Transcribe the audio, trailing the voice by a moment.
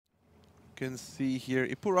can see here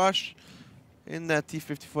Ipurash in that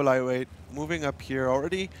T54 lightweight, moving up here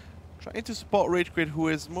already, trying to spot Rage.Quit, who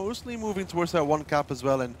is mostly moving towards that 1 cap as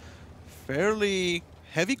well, and fairly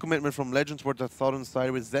heavy commitment from Legend towards that southern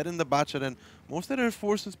side with Zed in the backchat and most of their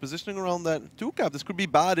forces positioning around that 2 cap. This could be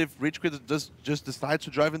bad if Rage.Quit does just decides to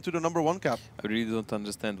drive into the number 1 cap. I really don't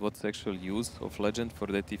understand what's the actual use of Legend for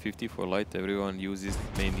the T50 for light. Everyone uses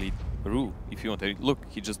mainly Rue, if you want. Look,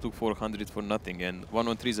 he just took 400 for nothing, and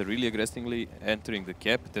 113s are really aggressively entering the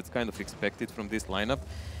cap. That's kind of expected from this lineup.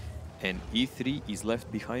 And E3 is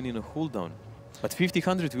left behind in a cooldown. But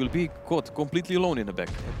 50-100 will be caught completely alone in the back.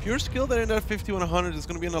 Pure skill there in that 5100 is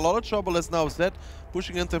going to be in a lot of trouble as now Zed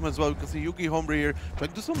pushing into him as well. You can see Yuki Hombre here trying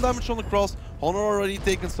to do some damage on the cross. Honor already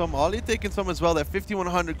taking some, Ali taking some as well. That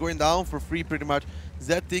 5100 going down for free pretty much.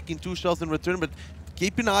 Zed taking 2 shells in return, but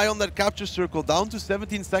keep an eye on that capture circle, down to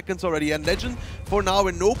 17 seconds already. And Legend, for now,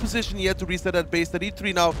 in no position yet to reset that base. That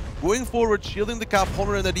E3 now going forward, shielding the cap.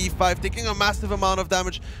 Honor in that E5, taking a massive amount of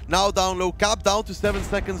damage. Now down low, cap down to 7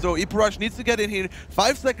 seconds though. Ipurash needs to get in here.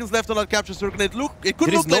 5 seconds left on that capture circle. It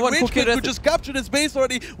could look like Rage.Quit could just capture this base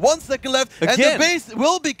already. 1 second left, and the base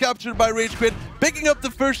will be captured by Rage.Quit, picking up the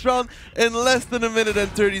first round in less than 1 minute and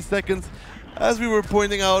 30 seconds. As we were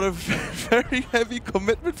pointing out, a very heavy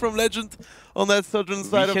commitment from Legend on that southern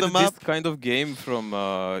side of the map. We had this kind of game from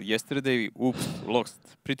yesterday. Oops, lost.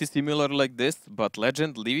 Pretty similar like this, but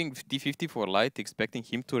Legend leaving T50 for light, expecting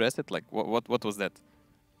him to reset. Like, what was that?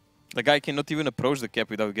 The guy cannot even approach the cap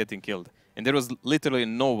without getting killed. And there was literally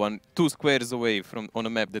no one 2 squares away from on a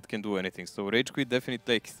map that can do anything. So Rage.Quit definitely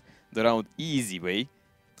takes the round easy way,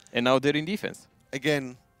 and now they're in defense.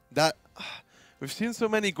 Again, that... We've seen so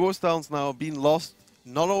many ghost towns now being lost,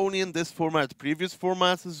 not only in this format, previous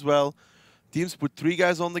formats as well. Teams put 3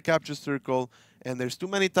 guys on the capture circle, and there's too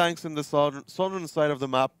many tanks in the southern side of the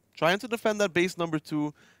map trying to defend that base number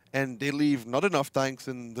 2, and they leave not enough tanks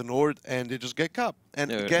in the north, and they just get capped.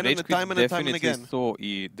 And again, in the time and time and again. So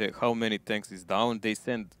how many tanks is down, they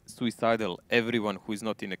send suicidal everyone who is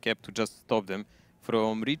not in a cap to just stop them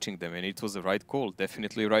from reaching them, and it was the right call,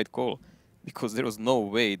 definitely right call. Because there was no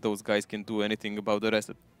way those guys can do anything about the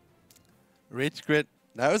reset. Rage.Quit,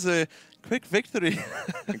 that was a quick victory.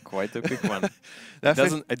 Quite a quick one.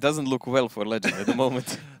 It doesn't look well for Legend at the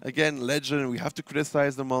moment. Again, Legend, we have to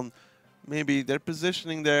criticize them on maybe their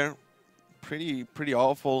positioning there. Pretty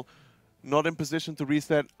awful. Not in position to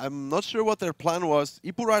reset. I'm not sure what their plan was.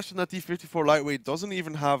 Ipurash in that T54 lightweight doesn't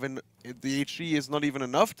even have, the H3 is not even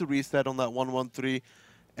enough to reset on that 113.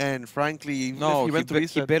 And frankly, even if he went to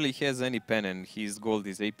reset, he barely has any pen, and his gold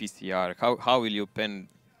is APCR. How will you pen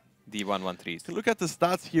the 113s? Look at the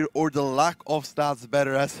stats here, or the lack of stats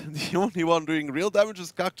better, as the only one doing real damage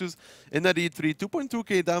is Cactus in that E3.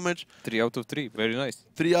 2.2k damage. 3 out of 3, very nice.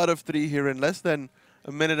 3 out of 3 here in less than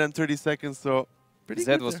 1 minute and 30 seconds, so pretty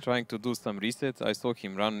Zed good was there. trying to do some resets. I saw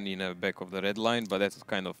him run in the back of the red line, but that's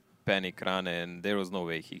kind of panic run, and there was no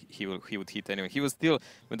way he would hit anyone. He was still,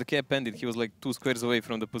 when the cap ended, he was like 2 squares away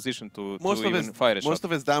from the position to even fire a shot. Most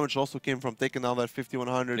of his damage also came from taking down that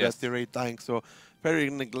 5100 ST8 tank, so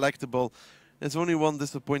very neglectable. There's only one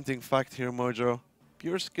disappointing fact here, Mojo.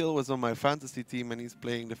 Pure Skill was on my fantasy team, and he's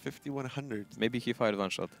playing the 5100. Maybe he fired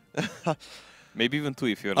 1 shot. Maybe even 2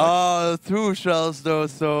 if you're lucky. 2 shells though,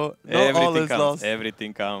 so not all is lost.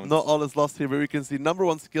 Everything counts. Not all is lost here, but we can see number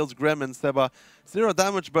 1 skills, Grem and Seba. 0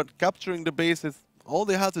 damage, but capturing the base is all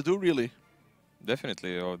they had to do, really.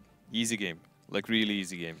 Definitely. Easy game. Like, really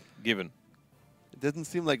easy game. Given. It didn't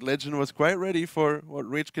seem like Legend was quite ready for what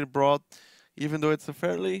Rage.Quit brought, even though it's a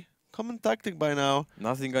fairly common tactic by now.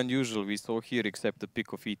 Nothing unusual we saw here except the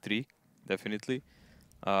pick of E3, definitely.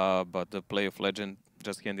 But the play of Legend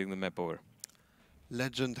just handing the map over.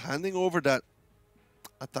 Legend handing over that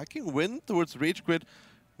attacking win towards Rage.Quit.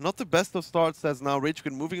 Not the best of starts, as now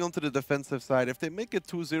Rage.Quit moving on to the defensive side. If they make it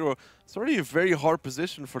 2-0, it's already a very hard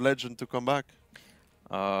position for Legend to come back.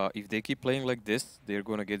 If they keep playing like this, they're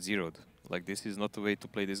going to get zeroed. Like, this is not the way to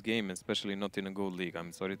play this game, especially not in a Gold League.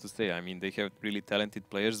 I'm sorry to say. I mean, they have really talented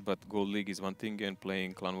players, but Gold League is one thing and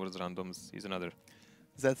playing Clan Wars randoms is another.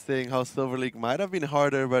 That's saying how Silver League might have been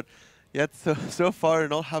harder, but yet so far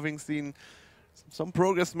not having seen some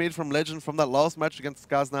progress made from Legend from that last match against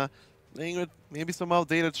Skazna, playing with maybe some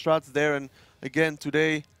outdated strats there, and again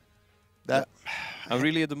today, that... I'm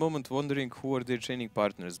really at the moment wondering who are their training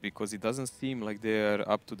partners, because it doesn't seem like they are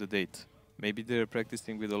up to the date. Maybe they're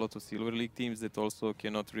practicing with a lot of Silver League teams that also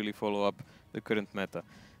cannot really follow up the current meta.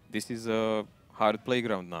 This is a hard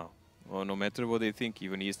playground now. No matter what they think,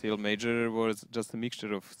 even ESL Major was just a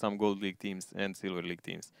mixture of some Gold League teams and Silver League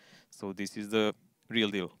teams. So this is the real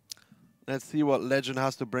deal. Let's see what Legend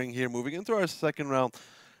has to bring here. Moving into our second round.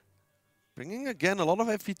 Bringing again a lot of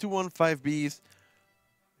FE215Bs,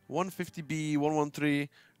 150B, 113.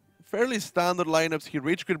 Fairly standard lineups here.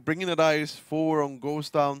 Rage.Quit bringing that IS4 on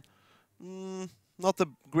Ghost Down. Not the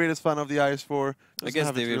greatest fan of the IS4. I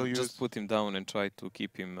guess they will just put him down and try to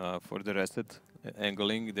keep him for the reset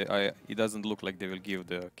angling. It doesn't look like they will give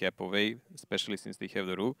the cap away, especially since they have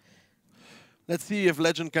the Ru. Let's see if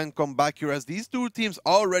Legend can come back here as these two teams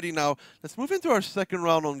are ready now. Let's move into our second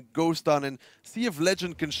round on Ghost Down and see if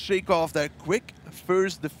Legend can shake off that quick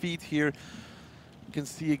first defeat here. You can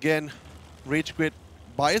see again, Rage.Quit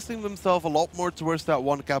biasing themselves a lot more towards that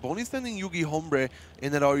one cap, only sending Yugi Hombre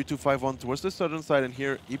in that RU251 towards the southern side, and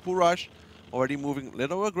here Ipu Rush already moving a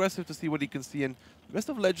little aggressive to see what he can see, and the rest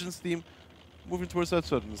of Legends team moving towards that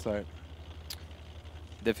southern side.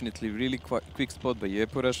 Definitely really quick spot by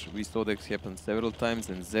Epurash. We saw that happen several times,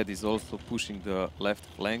 and Zed is also pushing the left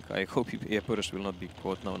flank. I hope Epurash will not be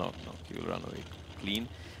caught. No, he will run away clean.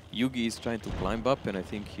 Yugi is trying to climb up, and I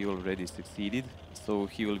think he already succeeded, so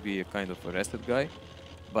he will be a kind of a rested guy.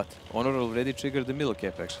 But Honor already triggered the middle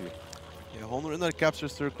cap, actually. Yeah, Honor in that capture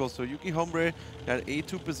circle, so Yugi Hombre at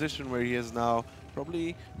A2 position where he is now.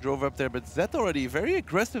 Probably drove up there, but Zed already very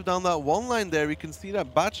aggressive down that one line there. We can see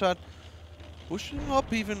that Batshot pushing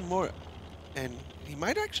up even more. And he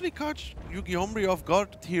might actually catch Yugi Hombre off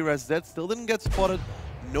guard here as Zed still didn't get spotted.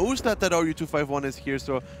 Knows that RU251 is here,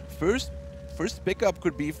 so first pickup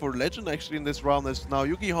could be for Legend actually in this round. As now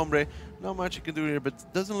Yugi Hombre, not much he can do here,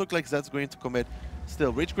 but doesn't look like Zed's going to commit.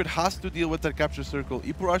 Still, Rage.Quit has to deal with that capture circle.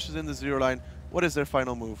 Ipu Rush is in the 0 line. What is their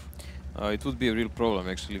final move? It would be a real problem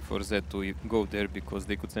actually for Zed to go there, because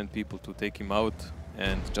they could send people to take him out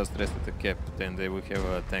and just reset the cap, then they will have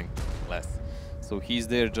a tank less. So he's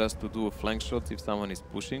there just to do a flank shot if someone is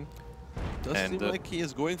pushing. Does seem like he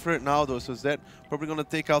is going for it now though, so Zed probably going to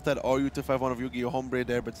take out that RU251 of Yugi Hombre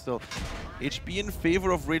there, but still HP in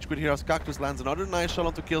favor of Rage.Quit here as Cactus lands another nice shot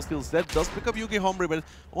onto Killsteal. Zed does pick up Yugi Hombre, but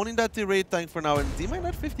only that raid tank for now, and D-Mine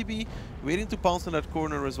at 50B waiting to pounce on that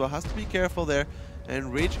corner as well. Has to be careful there,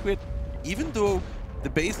 and Rage.Quit, even though the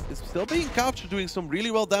base is still being captured, doing some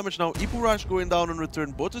really well damage now. Ipu Rush going down in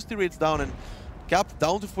return, both the raids down, and cap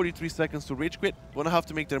down to 43 seconds, so Rage.Quit gonna have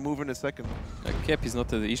to make their move in a second. Cap is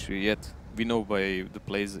not an issue yet. We know by the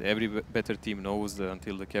plays, every better team knows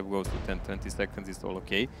until the cap goes to 10-20 seconds, it's all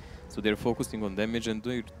okay. So they're focusing on damage and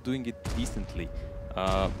doing it decently.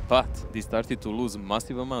 But they started to lose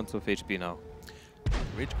massive amounts of HP now.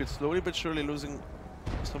 Rage.Quit slowly but surely losing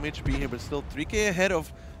some HP here, but still 3k ahead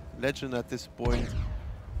of Legend at this point.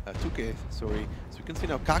 2k, sorry. So you can see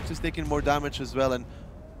now Cactus taking more damage as well, and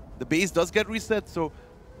the base does get reset, so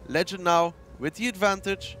Legend now with the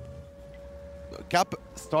advantage. Cap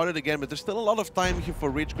started again, but there's still a lot of time here for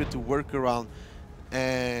Rage.Quit to work around.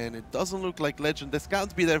 And it doesn't look like Legend, this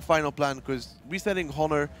can't be their final plan, because resetting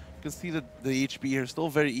Honor, you can see that the HP here is still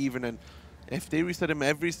very even, and if they reset him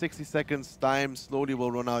every 60 seconds, time slowly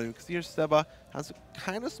will run out. You can see here Seba has a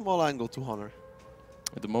kind of small angle to Honor.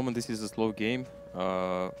 At the moment this is a slow game.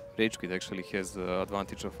 Rage.Quit actually has the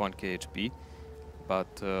advantage of 1k HP,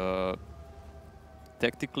 but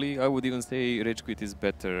tactically I would even say Rage.Quit is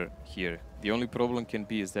better here. The only problem can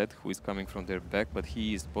be Zed, who is coming from their back, but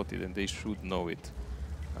he is spotted and they should know it.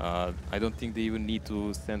 I don't think they even need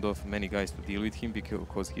to send off many guys to deal with him,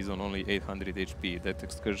 because he's on only 800 HP. That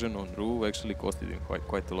excursion on Ru actually costed him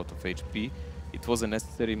quite a lot of HP. It was a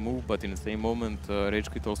necessary move, but in the same moment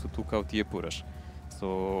Rage.Quit also took out Ipu Rush.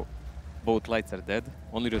 So both lights are dead.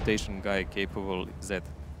 Only rotation guy capable, Zed,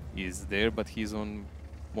 is there, but he's on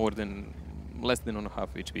less than on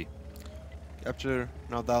half HP. Capture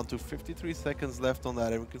now down to 53 seconds left on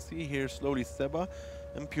that, and we can see here slowly Seba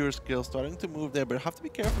and Pure Skill starting to move there, but have to be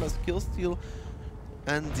careful as Killsteal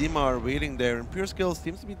and Dima are waiting there, and Pure Skill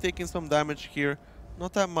seems to be taking some damage here.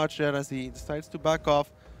 Not that much yet as he decides to back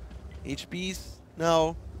off. HP's now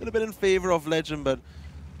a little bit in favor of Legend, but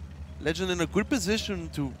Legend in a good position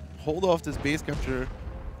to hold off this base capture.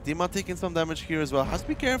 Dima taking some damage here as well. Has to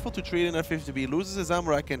be careful to trade in at 50B. Loses his ammo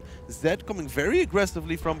rack, and Zed coming very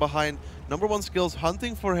aggressively from behind. #1 skills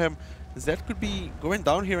hunting for him. Zed could be going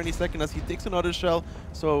down here any second as he takes another shell.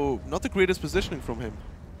 So not the greatest positioning from him.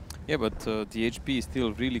 Yeah, but the HP is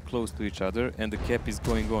still really close to each other, and the cap is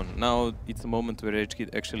going on. Now it's a moment where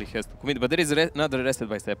Rage.Quit actually has to commit, but there is another reset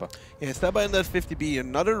by Seba. Yeah, Seba in that 50B,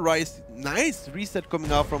 another nice reset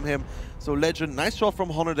coming out from him. So Legend, nice shot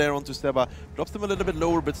from Honor there onto Seba. Drops him a little bit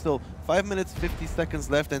lower, but still 5 minutes, 50 seconds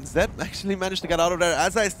left, and Zed actually managed to get out of there.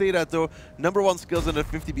 As I say that though, #1 skills in the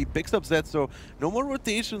 50B picks up Zed, so no more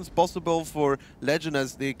rotations possible for Legend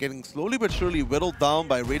as they're getting slowly but surely whittled down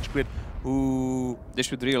by Rage.Quit. Ooh. They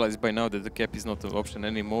should realize by now that the cap is not an option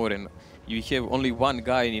anymore, and you have only one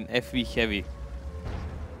guy in FV heavy.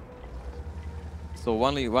 So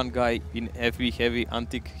only one guy in FV heavy,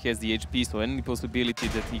 Antic has the HP, so any possibility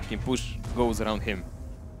that he can push goes around him.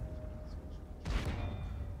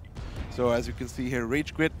 So as you can see here,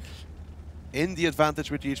 Rage.Quit in the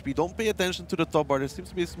advantage with the HP. Don't pay attention to the top bar. There seems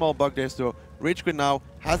to be a small bug there. So Rage.Quit now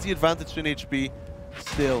has the advantage in HP.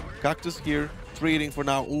 Still, Cactus here, trading for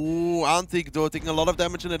now. Ooh, Antic though, taking a lot of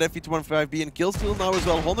damage in that FE215B and kill steal now as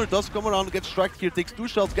well. Honor does come around, gets struck here, takes 2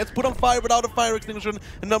 shots, gets put on fire without a fire extinguisher,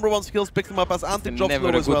 and number 1 skills picks him up as Antic drops low as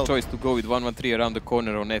well. Never a good choice to go with 1-1-3 around the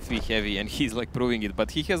corner on FE heavy, and he's like proving it.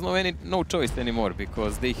 But he has no choice anymore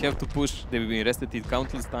because they have to push. They've been resetted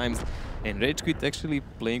countless times, and Rage.Quit actually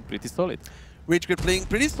playing pretty solid. Rage.Quit playing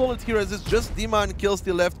pretty solid here as it's just Dima and kill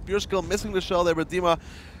steal left. Pure skill missing the shell there, but Dima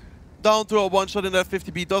down to a one-shot in that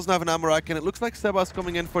 50B, doesn't have an ammo rack, and it looks like Seba's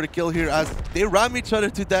coming in for the kill here as they ram each other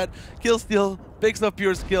to that. Kill steal picks up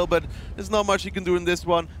Pure skill, but there's not much he can do in this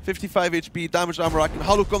one. 55 HP, damaged ammo rack, and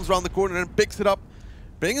Halu comes around the corner and picks it up,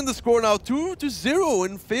 bringing the score now 2-0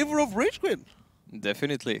 in favor of Rage.Quit.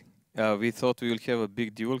 Definitely. We thought we will have a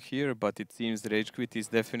big duel here, but it seems Rage.Quit is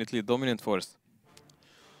definitely a dominant force.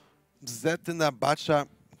 Zed in that Bacha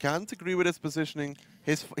can't agree with his positioning.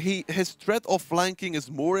 His threat of flanking is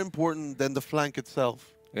more important than the flank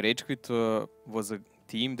itself. Rage.Quit was a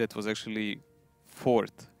team that was actually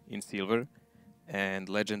 4th in silver, and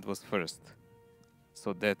Legend was 1st.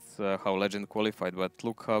 So that's how Legend qualified. But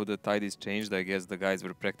look how the tide is changed. I guess the guys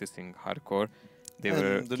were practicing hardcore. They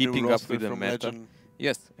were keeping up with the meta. Legend.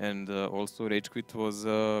 Yes, and also Rage.Quit was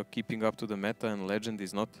keeping up to the meta, and Legend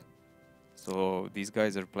is not. So these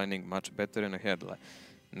guys are planning much better and ahead.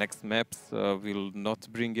 Next maps will not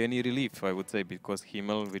bring any relief, I would say, because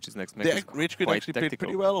Himmel, which is next map, is Rage.Quit quite actually tactical. played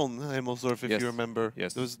pretty well on Himmelsorf, if you remember.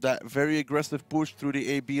 Yes. There was that very aggressive push through the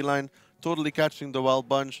AB line, totally catching the wild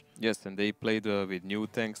bunch. Yes, and they played with new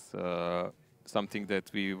tanks, something that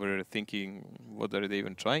we were thinking, what are they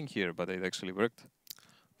even trying here? But it actually worked.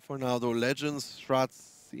 For now, though, Legends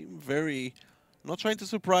strats seem very... not trying to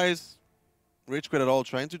surprise Rage.Quit at all,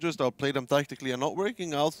 trying to just outplay them tactically and not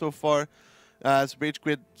working out so far. As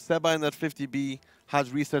Rage.Quit, Seba in that 50B had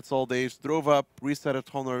resets all day, drove up, resetted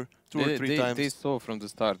Honor 2 or 3 times. They saw from the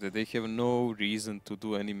start that they have no reason to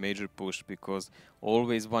do any major push because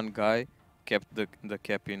always one guy kept the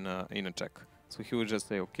cap in a check. So he would just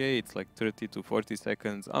say, okay, it's like 30 to 40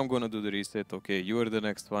 seconds, I'm gonna do the reset, okay, you are the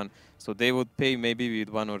next one. So they would pay maybe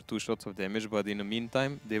with 1 or 2 shots of damage, but in the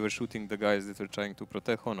meantime, they were shooting the guys that were trying to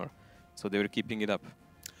protect Honor. So they were keeping it up.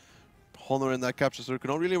 Honor in that capture circle,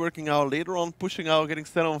 not really working out. Later on, pushing out, getting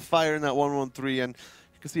set on fire in that 1-1-3, and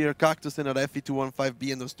you can see here Cactus in that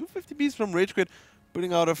FE215B, and those 250Bs from Rage.Quit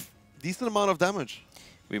putting out a decent amount of damage.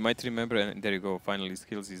 We might remember, and there you go, finally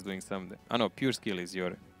Skills is doing something. Oh no, Pure Skill is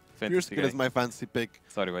your fantasy Pure Skill guy. is my fantasy pick.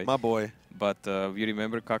 Sorry, wait. My boy. But we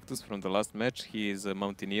remember Cactus from the last match. He is a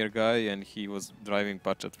Mountaineer guy, and he was driving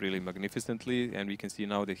Pachat really magnificently, and we can see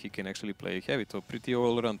now that he can actually play heavy, so pretty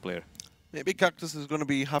all-around player. Maybe Cactus is going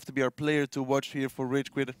to have to be our player to watch here for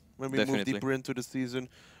Rage.Quit when we move deeper into the season.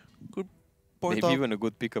 Good point. Maybe even a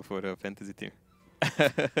good pickup for a fantasy team.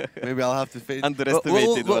 Maybe I'll have to face.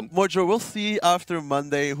 Underestimated one. Mojo, we'll see after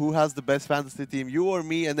Monday who has the best fantasy team, you or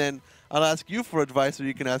me, and then I'll ask you for advice or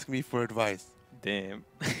you can ask me for advice. Damn.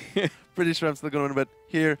 Pretty sure I'm still going to win, but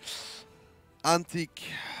here, Antique.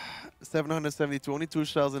 772, only 2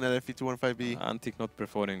 shells in that FE215B. Antic not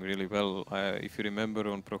performing really well. If you remember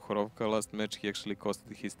on Prokhorovka last match, he actually cost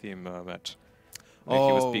his team a match. He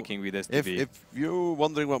was speaking with STB. If you're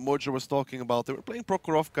wondering what Mojo was talking about, they were playing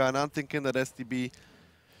Prokhorovka and Antic in that STB.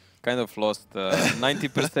 Kind of lost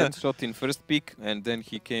 90% shot in first pick, and then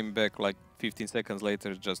he came back like 15 seconds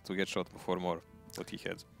later just to get shot before more. What he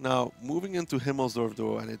had. Now, moving into Himmelsorf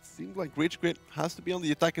though, and it seems like Rage.Quit has to be on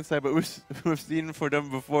the attacking side, but we've seen for them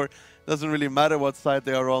before, doesn't really matter what side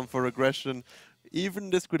they are on for aggression. Even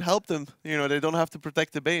this could help them, you know, they don't have to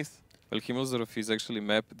protect the base. Well, Himmelsorf is actually a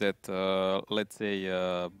map that, let's say,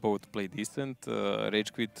 both play decent.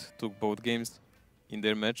 Rage.Quit took both games in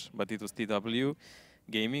their match, but it was TW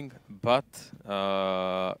gaming, but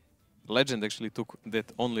Legend actually took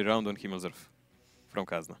that only round on Himmelsorf from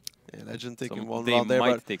Kazna. Yeah, Legend taking one round there,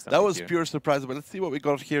 but that was pure surprise. But let's see what we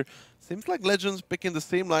got here. Seems like Legend's picking the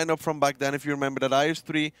same lineup from back then. If you remember that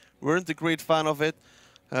IS3 weren't a great fan of it.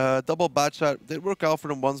 Double bad shot did work out for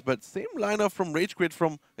them once, but same lineup from Rage.Quit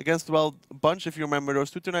from against well bunch. If you remember those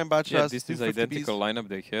 2-9 bad shots. Yeah, this is identical lineup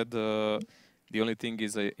they had. The only thing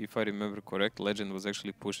is, if I remember correct, Legend was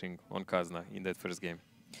actually pushing on Kazna in that first game.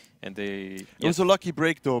 and they... It was a lucky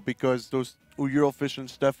break though, because those Eurofish and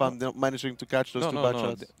Stefan not managing to catch those two bad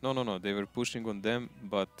shots. No, they were pushing on them,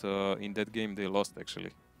 but in that game they lost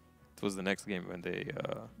actually. It was the next game when they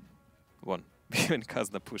won. When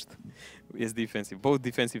Kazna pushed. Yes, defensive. Both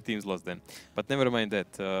defensive teams lost then. But never mind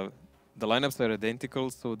that. The lineups are identical,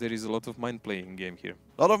 so there is a lot of mind play in game here.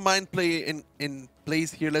 A lot of mind play in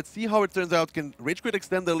place here. Let's see how it turns out. Can Rage.Quit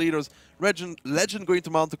extend their leaders? Legend going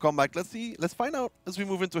to mount a comeback. Let's see. Let's find out as we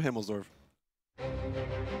move into Himmelsdorf.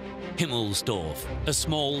 Himmelsdorf, a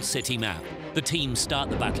small city map. The teams start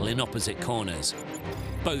the battle in opposite corners.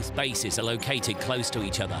 Both bases are located close to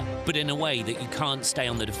each other, but in a way that you can't stay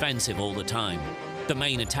on the defensive all the time. The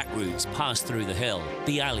main attack routes pass through the hill,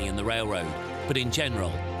 the alley and the railroad. But in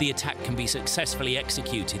general, the attack can be successfully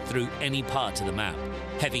executed through any part of the map.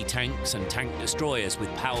 Heavy tanks and tank destroyers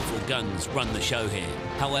with powerful guns run the show here.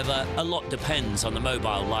 However, a lot depends on the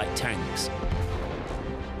mobile light tanks.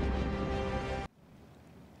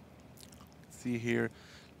 See here,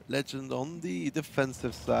 Legend on the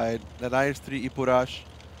defensive side. That IS-3 Ipurash.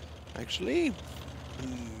 Actually,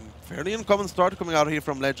 fairly uncommon start coming out here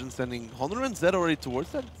from Legend, sending Honor and Zed already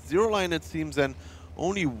towards that zero line it seems, and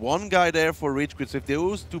only one guy there for Rage.Quit. So if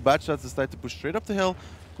those two bad shots decide to push straight up the hill,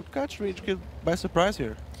 could catch Rage.Quit by surprise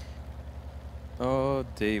here.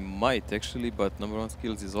 They might actually, but number one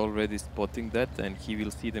skills is already spotting that, and he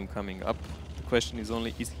will see them coming up. The question is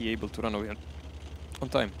only, is he able to run away on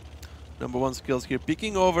time? Number one skills here,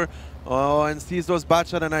 peeking over and sees those bad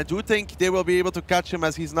shots, and I do think they will be able to catch him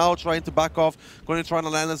as he's now trying to back off, going to try to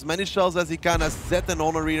land as many shells as he can as Zed and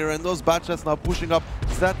Honor Reader, and those bad shots now pushing up.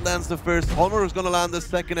 Zed lands the first, Honor is going to land the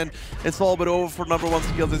second, and it's all but over for number one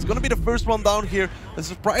skills. It's going to be the first one down here. A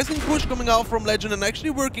surprising push coming out from Legend and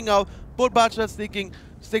actually working out. Both bad shots taking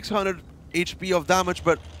 600 HP of damage,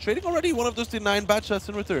 but trading already one of those 9 bad shots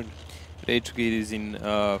in return. Rage.Quit is in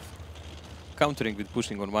countering with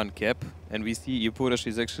pushing on one cap, and we see Ipurash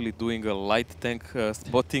is actually doing a light tank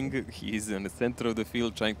spotting. He is in the center of the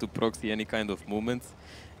field trying to proxy any kind of movements,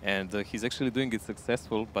 and he's actually doing it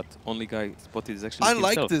successful, but only guy spotted is actually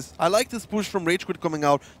himself. I like this push from Rage.Quit coming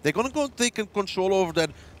out. They're gonna go take control over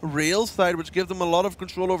that rail side, which gives them a lot of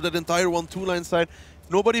control over that entire 1-2 line side.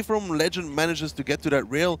 If nobody from Legend manages to get to that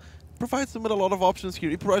rail, provides them with a lot of options here.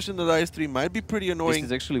 Ipurash in the IS-3 might be pretty annoying. This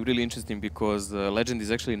is actually really interesting because Legend is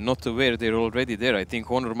actually not aware they're already there. I think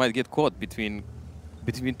Honor might get caught between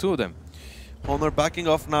two of them. Honor backing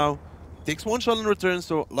off now. Takes one shot in return,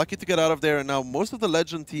 so lucky to get out of there. And now most of the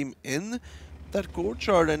Legend team in that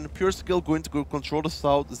courtyard, and Pure Skill going to go control the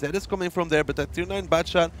south. Zed is coming from there, but that tier 9 bad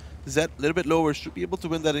shot, Zed a little bit lower, should be able to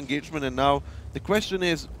win that engagement. And now the question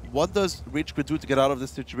is, what does Rage.Quit do to get out of this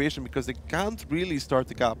situation? Because they can't really start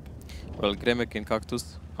the gap. Well, Gremek and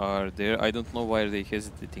Cactus are there. I don't know why they're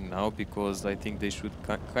hesitating now, because I think they should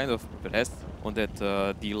kind of press on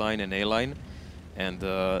that D line and A line and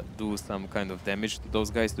do some kind of damage to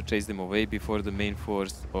those guys to chase them away before the main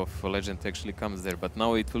force of Legend actually comes there. But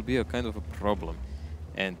now it will be a kind of a problem,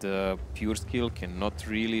 and Pure Skill cannot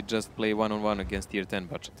really just play one-on-one against tier 10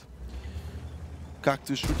 budget.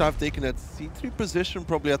 Cactus should have taken that C3 position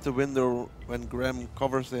probably at the window when Graham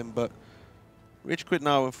covers him, but Rage.Quit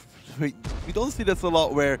now, we don't see this a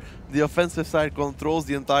lot, where the offensive side controls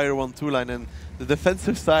the entire 1-2 line and the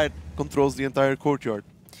defensive side controls the entire courtyard.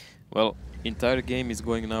 Well, entire game is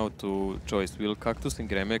going now to choice. Will Cactus and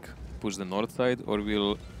Gremek push the north side, or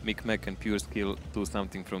will Micmac and Pure Skill do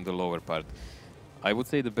something from the lower part? I would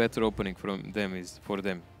say the better opening from them is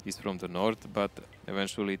from the north, but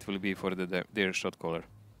eventually it will be for their shot caller.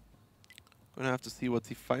 Gonna have to see what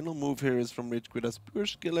the final move here is from Rage.Quit, as Pure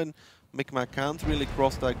Skill and Micmac can't really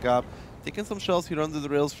cross that gap. Taking some shells here under the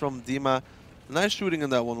rails from Dima. Nice shooting in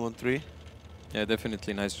that 1-1-3. Yeah,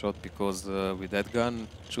 definitely nice shot, because with that gun,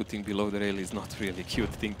 shooting below the rail is not really a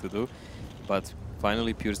cute thing to do. But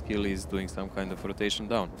finally, Pure Skill is doing some kind of rotation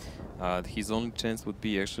down. His only chance would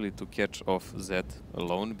be actually to catch off Zed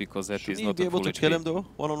alone, because Zed is not be able to kill him though,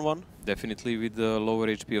 one-on-one? Definitely with the lower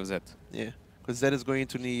HP of Zed. Yeah, because Zed is going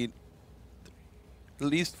to need at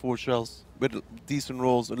least 4 shells with decent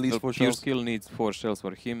rolls, at least 4 Pure shells. Skill needs 4 shells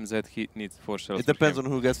for him, Zed needs 4 shells It depends for him.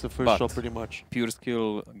 on who gets the first shot pretty much. Pure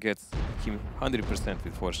Skill gets him 100%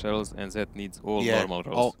 with 4 shells, and Zed needs all normal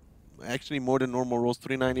rolls. Actually more than normal rolls,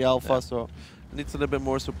 390 alpha, so needs a little bit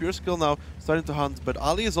more. So Pure Skill now starting to hunt, but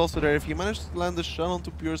Ali is also there. If he manages to land the shell onto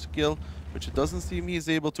Pure Skill, which it doesn't seem he is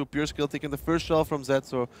able to, Pure Skill taking the first shell from Zed,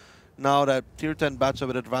 so now that tier 10 batch have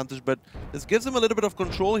an advantage, but this gives him a little bit of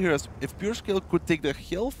control here, as if Pure Skill could take the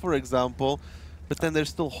hill, for example, but then there's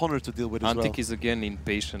still Honor to deal with as well. Antik is again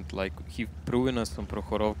impatient, like he proven us on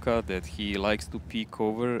Prokhorovka that he likes to peek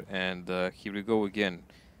over, and here we go again.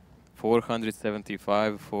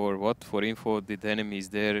 475 for what? For info, the enemy is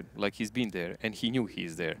there, like he's been there, and he knew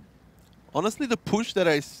he's there. Honestly, the push that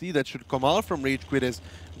I see that should come out from Rage.Quit is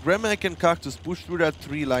Gremek and Cactus push through that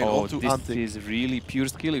 3 line onto Antic. This is really pure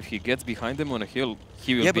skill. If he gets behind them on a hill,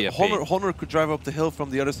 he will be a pain. pain. Honor could drive up the hill from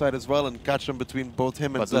the other side as well and catch them between both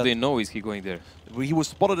him and Zed. But do they know is he going there? He was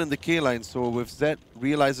spotted in the K line, so if Zed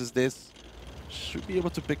realizes this, should be able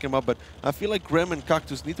to pick him up. But I feel like Grem and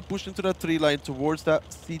Cactus need to push into that 3 line towards that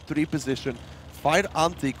C3 position. Fight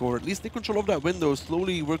Antic, or at least take control of that window,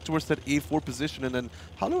 slowly work towards that A4 position, and then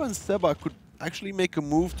Halo and Seba could actually make a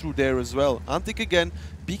move through there as well. Antic again,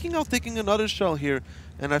 peeking out, taking another shell here,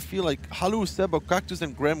 and I feel like Halo, Seba, Cactus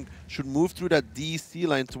and Grem should move through that DC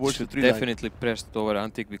line towards the 3 line. Definitely pressed over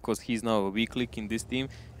Antic because he's now a weak link in this team,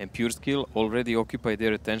 and Pure Skill already occupy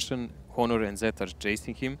their attention. Honor and Zed are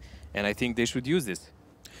chasing him, and I think they should use this.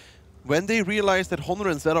 When they realize that Honor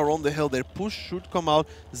and Zed are on the hill, their push should come out.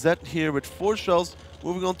 Zed here with 4 shells,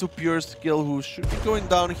 moving on to Pure Skill, who should be going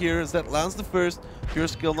down here. Zed lands the first. Pure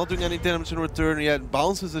Skill not doing any damage in return yet,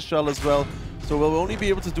 bounces a shell as well. So we'll only be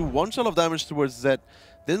able to do 1 shell of damage towards Zed.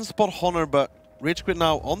 Didn't spot Honor, but Rage.Quit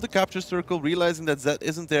now on the capture circle, realizing that Zed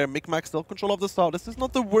isn't there. Micmac still control of the south. This is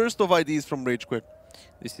not the worst of IDs from Rage.Quit.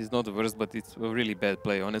 This is not the worst, but it's a really bad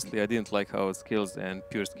play. Honestly, I didn't like how Skills and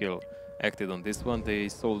Pure Skill acted on this one. They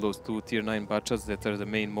sold those 2 tier 9 bachas that are the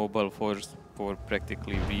main mobile force for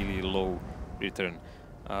practically really low return.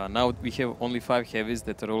 Now we have only 5 heavies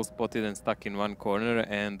that are all spotted and stuck in one corner,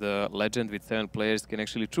 and Legend with 7 players can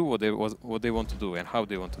actually choose what they want to do and how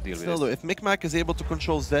they want to deal with it. Still though, if Micmac is able to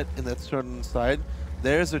control Zed in that certain side,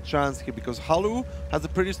 there's a chance here because Halu has a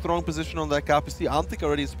pretty strong position on that cap. You see Antic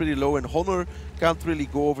already is pretty low, and Honor can't really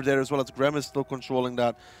go over there as well as Grem is still controlling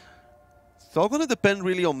that. It's all going to depend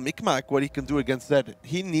really on Micmac, what he can do against Zed.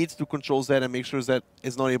 He needs to control Zed and make sure Zed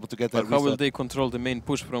is not able to get that reset. How will they control the main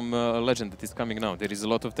push from Legend that is coming now? There is a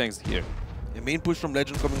lot of tanks here. The main push from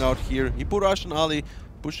Legend coming out here. Ipurash and Ali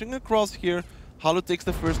pushing across here. Halu takes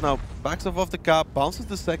the first now, backs off the cap, bounces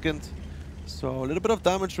the second. So a little bit of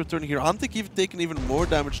damage return here. Antic even taking even more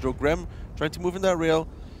damage though. Grem trying to move in that rail.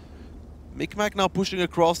 Micmac now pushing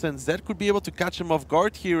across, and Zed could be able to catch him off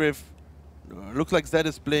guard here if looks like Zed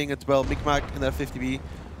is playing it well. Micmac in that 50B.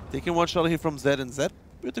 Taking 1 shot here from Zed, and Zed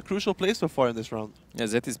with a crucial play so far in this round. Yeah,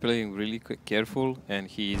 Zed is playing really careful, and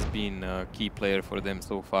he's been a key player for them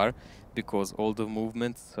so far because all the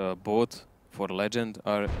movements, both for Legend,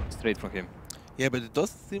 are straight from him. Yeah, but it does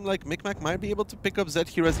seem like Micmac might be able to pick up Zed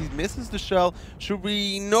here as he misses the shell. Should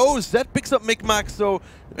we know? Zed picks up Micmac, so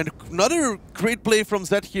and another great play from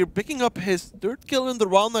Zed here, picking up his 3rd kill in the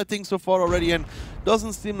round, I think, so far already, and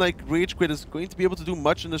doesn't seem like Rage.Quit is going to be able to do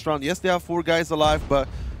much in this round. Yes, they have 4 guys alive, but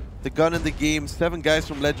the gun in the game, 7 guys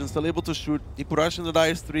from Legend still able to shoot. Ipurash in the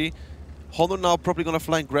dice 3. Honor now probably going to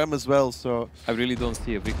flank Grem as well, so... I really don't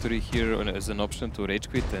see a victory here as an option to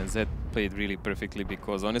Rage.Quit, and Zed played really perfectly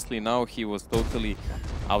because honestly now he was totally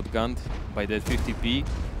outgunned by that 50p,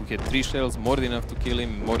 who had 3 shells, more than enough to kill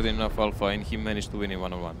him, more than enough alpha, and he managed to win in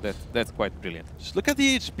 1-on-1. That's quite brilliant. Just look at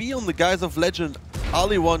the HP on the guys of Legend.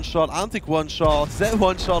 Ali 1 shot, Antic 1 shot, Zed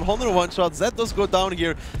 1 shot, Honor 1 shot. Zed does go down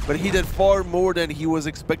here, but he did far more than he was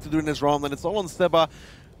expected to do in this round, and it's all on Seba.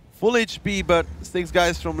 Full HP, but 6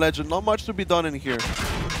 guys from Legend. Not much to be done in here.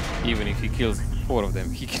 Even if he kills 4 of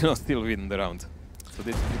them, he cannot still win the round. So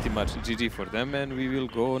that's pretty much GG for them, and we will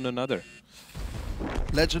go on another.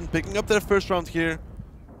 Legend picking up their first round here,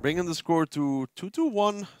 bringing the score to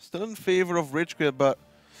 2-1. Still in favor of Rage.Quit, but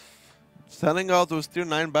selling out those tier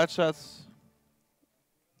 9 bad shots,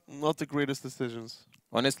 not the greatest decisions.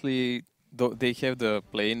 Honestly, they have the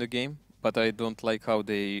play in the game, but I don't like how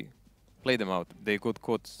they play them out. They got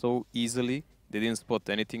caught so easily. They didn't spot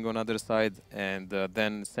anything on other side, and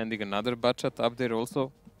then sending another bachat up there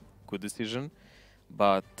also, good decision.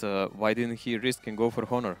 But why didn't he risk and go for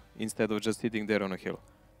Honor instead of just sitting there on a hill?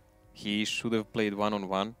 He should have played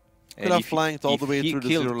 1-on-1. Could have flanked all the way through the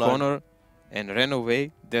 0 line. If he killed Honor and ran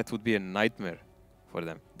away, that would be a nightmare for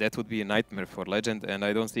them. That would be a nightmare for Legend, and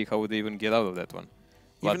I don't see how they even get out of that one.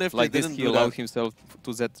 Even but if like this, he allowed himself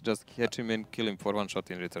to Zed just catch him and kill him for 1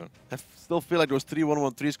 shot in return. I still feel like those 3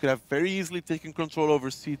 1-1-3s could have very easily taken control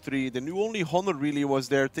over C3. They knew only Honor really was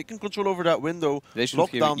there, taking control over that window, they should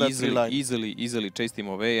locked have down that 3 line. easily chased him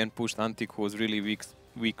away and pushed Antic, who was really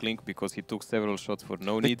weak link because he took several shots for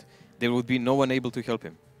no need. There would be no one able to help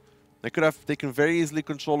him. They could have taken very easily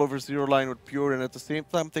control over 0 line with Pure, and at the same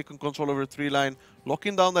time taken control over 3 line,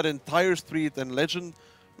 locking down that entire street. And Legend,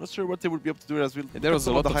 not sure what they would be able to do as well. There was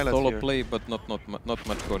a lot of solo play, but not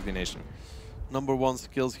much coordination. Number 1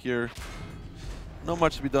 skills here. Not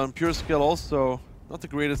much to be done. Pure skill also, not the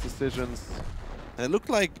greatest decisions. And it looked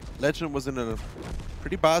like Legend was in a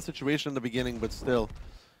pretty bad situation in the beginning, but still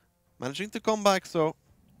managing to come back. So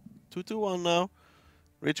 2-2-1 now.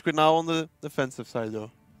 Rage.Quit now on the defensive side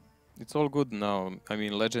though. It's all good now. I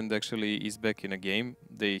mean, Legend actually is back in a game.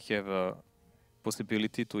 They have a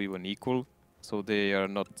possibility to even equal. So they are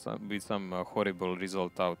not with some horrible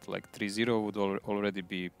result out. Like 3-0 would already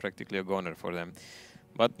be practically a goner for them.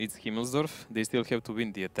 But it's Himmelsdorf. They still have to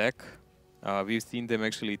win the attack. We've seen them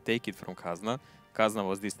actually take it from Kazna. Kazna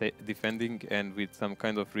was defending, and with some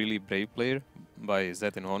kind of really brave player by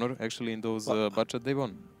Zed and Honor, actually in those budget they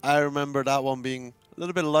won. I remember that one being a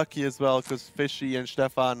little bit lucky as well, because Fishy and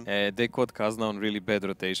Stefan... They caught Kazna on really bad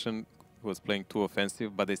rotation. He was playing too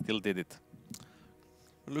offensive, but they still did it.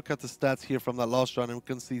 Look at the stats here from that last round, and we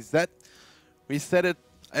can see Zed. We said it,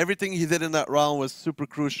 everything he did in that round was super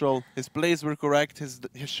crucial. His plays were correct, his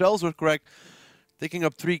shells were correct. Taking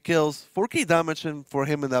up 3 kills, 4k damage for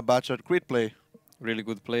him in that batch shot. Great play. Really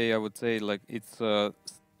good play, I would say. Like, it's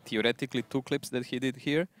theoretically 2 clips that he did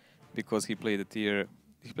here, because he played the tier...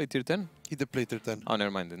 He played tier 10? He did play tier 10. Oh,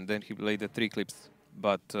 never mind. And then he played the 3 clips.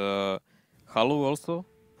 But Halu also,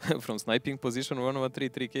 from sniping position,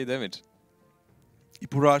 3k damage.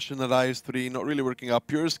 Ipurash in that IS-3, not really working out.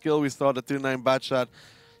 Pure skill, we saw the tier 9 batch shot.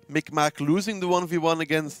 Micmac losing the 1v1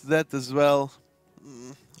 against Zed as well.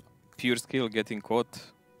 Pure skill, getting caught,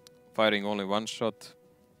 firing only 1 shot.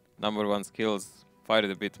 Number 1 skills, fired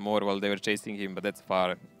a bit more while they were chasing him, but that's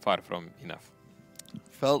far from enough.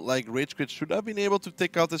 Felt like Rage.Quit should have been able to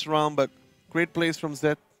take out this round, but great plays from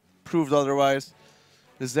Zed proved otherwise.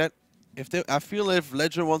 Zed, I feel if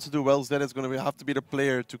Legend wants to do well, Zed is going to have to be the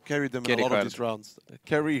player to carry them in a lot of these rounds.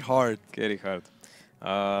 Carry hard. Carry hard.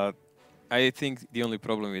 I think the only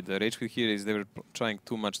problem with the Rage.Quit here is they were trying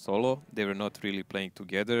too much solo. They were not really playing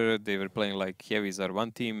together. They were playing like heavies are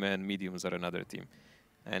one team and mediums are another team.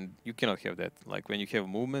 And you cannot have that. Like, when you have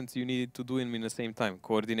movements, you need to do them in the same time,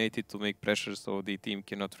 coordinated to make pressure so the team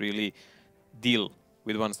cannot really deal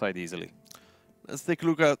with one side easily. Let's take a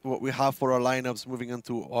look at what we have for our lineups moving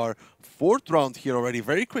into our 4th round here already.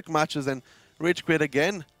 Very quick matches, and Rage.Quit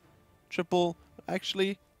again. Triple,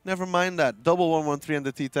 actually, never mind that. Double 1-1-3 and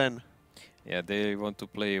the T10. Yeah, they want to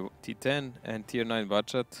play T10 and tier 9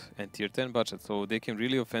 budget and tier 10 budget, so they can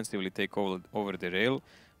really offensively take over the rail.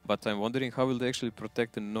 But I'm wondering how will they actually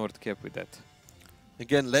protect the north cap with that.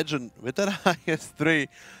 Again, Legend with that IS-3.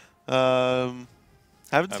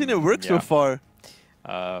 Haven't seen it work so far.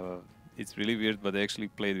 It's really weird, but they actually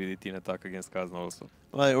played with it in attack against Kazna also.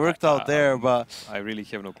 Well, it worked out there, but... I really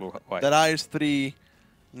have no clue why. That IS-3,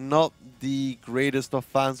 not the greatest of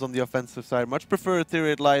fans on the offensive side. Much prefer a tier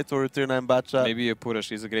 8 light or a tier 9 batcha. Maybe a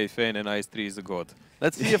Purash is a great fan and IS-3 is a god.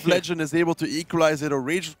 Let's see if Legend is able to equalize it or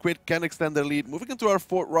Rage.Quit can extend their lead. Moving into our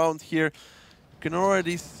 4th round here, you can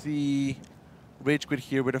already see Rage.Quit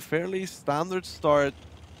here with a fairly standard start.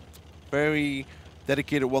 Very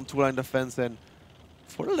dedicated 1-2 line defense. And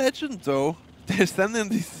for Legend though, they're sending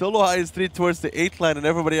the solo IS-3 towards the 8th line and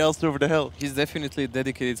everybody else over the hill. He's definitely a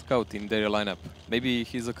dedicated scout in their lineup. Maybe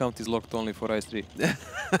his account is locked only for IS-3.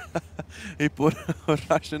 He put a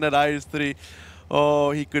rush in that IS-3.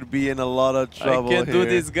 Oh, he could be in a lot of trouble I can't do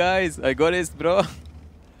this, guys. I got this, bro.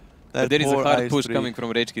 There is a hard push coming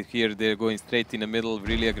from Rage.Quit here. They're going straight in the middle,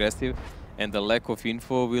 really aggressive. And the lack of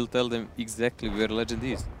info will tell them exactly where Legend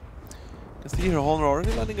is. You see here, Honor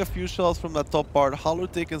already landing a few shells from that top part.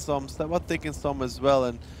 Halu taking some, Steva taking some as well.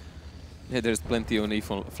 And yeah, there's plenty of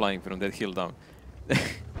info flying from that hill down. There's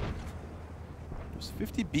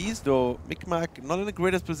 50 Bs though. Micmac not in the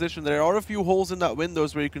greatest position. There are a few holes in that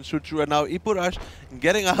windows where you can shoot through. And now Ipurash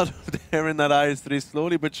getting out of there in that IS-3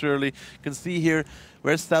 slowly but surely. You can see here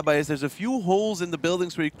where Steba is. There's a few holes in the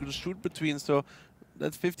buildings where you can shoot between. So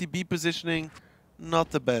that 50B positioning, not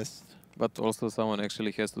the best. But also someone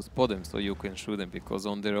actually has to spot them so you can shoot them, because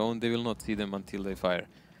on their own they will not see them until they fire.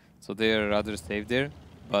 So they are rather safe there,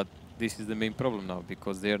 but this is the main problem now,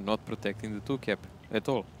 because they are not protecting the 2 cap at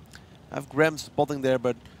all. I have Graham spotting there,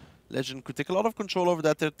 but Legend could take a lot of control over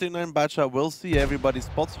that. Their tier 9 Batcha will see everybody.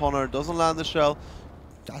 Spots Honor, doesn't land the shell.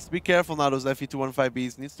 Has to be careful now, those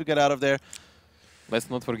FE215Bs. Needs to get out of there. Let's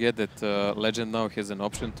not forget that Legend now has an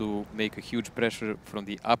option to make a huge pressure from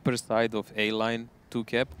the upper side of A-line 2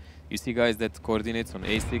 cap. You see guys that coordinates on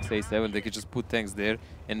A6, A7, they can just put tanks there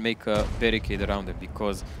and make a barricade around them,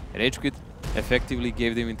 because Rage.Quit effectively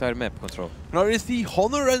gave them entire map control. Now you see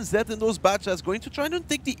Honor and Zed in those batches going to try and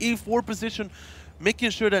take the A4 position,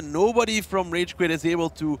 making sure that nobody from Rage.Quit is able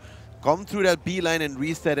to come through that B line and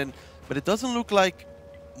reset. But it doesn't look like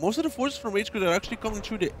most of the forces from Rage.Quit are actually coming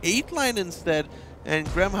through the 8 line instead. And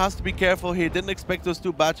Graham has to be careful here. Didn't expect those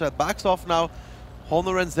 2 batches. Backs off now.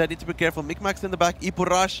 Honor and Zed need to be careful. Micmac's in the back.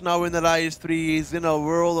 Iporash now in the IS-3. He's in a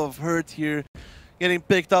world of hurt here. Getting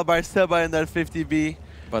picked up by Seba in that 50B.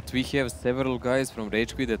 But we have several guys from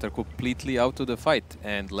Rage.Quit that are completely out of the fight,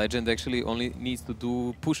 and Legend actually only needs to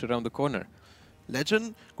do push around the corner.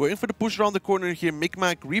 Legend going for the push around the corner here.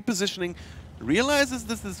 Micmac repositioning, realizes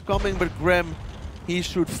this is coming, but Grem, he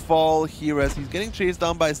should fall here as he's getting chased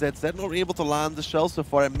down by Zed. Zed not able to land the shell so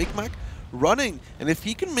far, and Micmac running. And if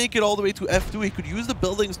he can make it all the way to F2, he could use the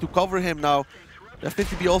buildings to cover him now. The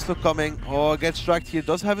 50B also coming. Oh, gets tracked here.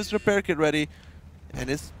 Does have his repair kit ready, and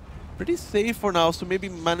is pretty safe for now, so maybe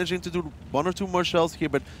managing to do 1 or 2 more shells here,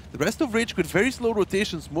 but the rest of Rage with very slow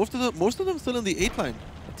rotations, most of them still in the 8 line.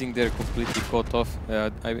 I think they're completely caught off.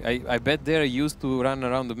 I bet they're used to run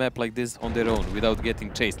around the map like this on their own without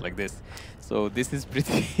getting chased like this. So this is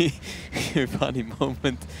pretty funny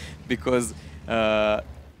moment because there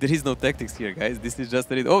is no tactics here, guys. This is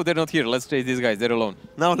just a oh, they're not here. Let's chase these guys. They're alone.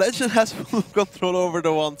 Now Legend has full control over the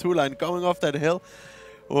 1-2 line coming off that hill.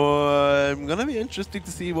 I'm gonna be interesting to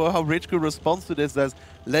see how Rage.Quit responds to this, as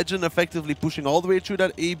Legend effectively pushing all the way through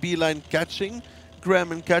that AB line, catching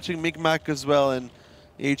Grem and catching Micmac as well, and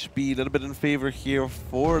HP a little bit in favor here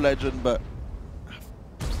for Legend, but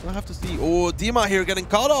still have to see. Oh, Dima here getting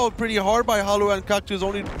caught out pretty hard by Halu, and Cactus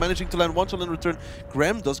only managing to land 1 shot in return.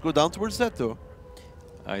 Grem does go down towards Zed though.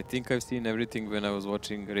 I think I've seen everything when I was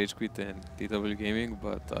watching Rage.Quit and TW Gaming,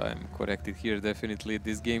 but I'm corrected here. Definitely,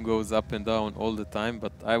 this game goes up and down all the time,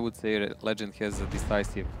 but I would say Legend has a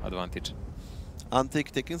decisive advantage.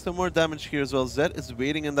 Antic taking some more damage here as well. Zed is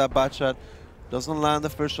waiting in that bat shot. Doesn't land the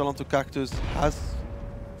first shot onto Cactus. Has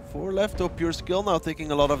 4 left though. Pure Skill now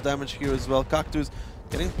taking a lot of damage here as well. Cactus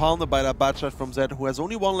getting pounded by that bat shot from Zed, who has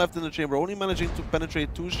only 1 left in the chamber, only managing to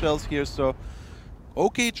penetrate 2 shells here, so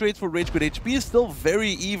okay trade for Rage.Quit. HP is still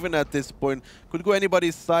very even at this point. Could go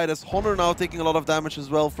anybody's side, as Honor now taking a lot of damage as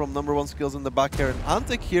well from #1 skills in the back here. And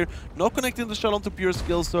Antic here not connecting the shell onto Pure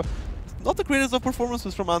Skills, so not the greatest of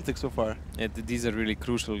performances from Antic so far. These are really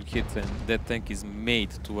crucial hits, and that tank is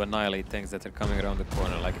made to annihilate tanks that are coming around the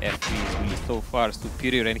corner. Like F3 is really so far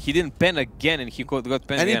superior, and he didn't pen again, and he got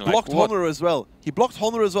pen and again. He blocked Honor as well. He blocked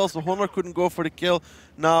Honor as well, so Honor couldn't go for the kill.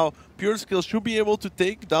 Now, Pure Skill should be able to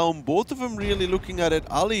take down both of them, really looking at it.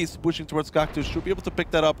 Ali is pushing towards Cactus, should be able to pick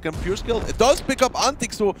that up. Can Pure Skill? It does pick up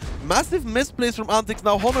Antic, so massive misplays from Antic.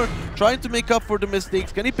 Now Honor trying to make up for the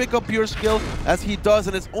mistakes. Can he pick up Pure Skill? As he does,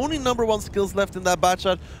 and it's only #1 skills left in that bat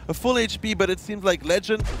shot. A full HP, but it seems like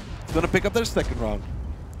Legend is going to pick up their second round.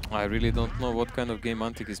 I really don't know what kind of game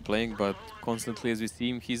Antic is playing, but constantly as we see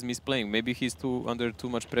him, he's misplaying. Maybe he's under too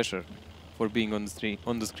much pressure for being on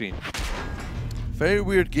the screen. Very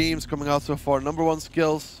weird games coming out so far. #1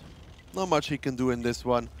 skills, not much he can do in this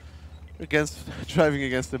one. Driving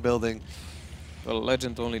against the building. Well,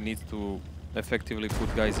 Legend only needs to effectively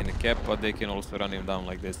put guys in a cap, but they can also run him down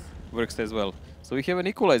like this. Works as well. So we have an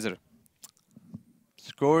equalizer.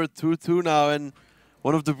 Score 2-2 now, and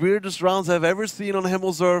one of the weirdest rounds I've ever seen on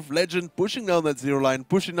Himmelzorf. Legend pushing down that 0 line,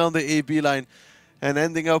 pushing down the AB line, and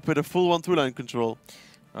ending up with a full 1-2 line control.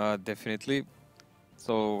 Definitely.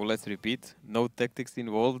 So let's repeat. No tactics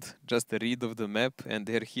involved, just a read of the map, and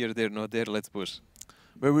they're here, they're not there, let's push.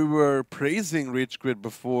 Where we were praising Rage.Quit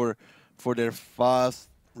before for their fast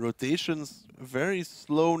rotations, very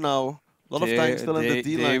slow now. A lot of time still in the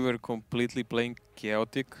D line. They were completely playing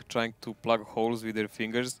chaotic, trying to plug holes with their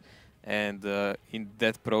fingers, and in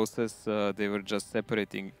that process they were just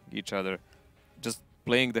separating each other, just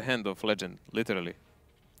playing the hand of Legend, literally.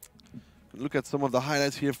 Look at some of the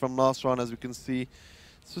highlights here from last round, as we can see.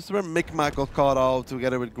 It's just where Micmac got caught out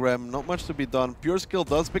together with Grem. Not much to be done. Pure Skill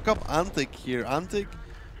does pick up Antic here. Antic,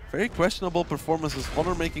 very questionable performances.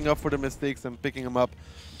 Honor making up for the mistakes and picking him up.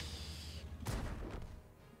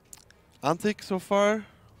 Antic so far,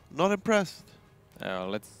 not impressed.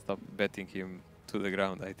 Let's stop betting him to the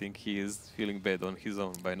ground. I think he is feeling bad on his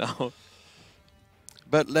own by now.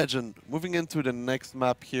 But Legend, moving into the next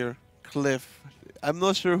map here, Cliff. I'm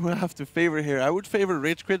not sure who I have to favor here. I would favor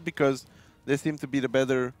Rage.Quit because they seem to be the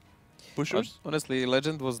better pushers. Honestly,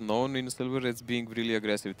 Legend was known in Silver as being really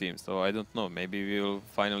aggressive team, so I don't know. Maybe we'll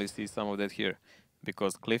finally see some of that here.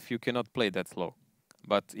 Because Cliff, you cannot play that slow.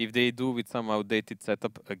 But if they do with some outdated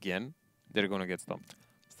setup again, they're gonna get stomped.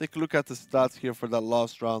 Let's take a look at the stats here for that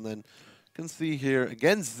last round, and you can see here,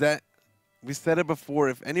 again, Zed. We said it before,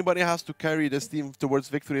 if anybody has to carry this team towards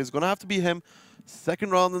victory, it's gonna have to be him.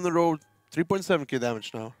 Second round in the road, 3.7k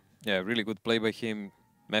damage now. Yeah, really good play by him.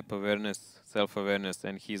 Map awareness, self-awareness,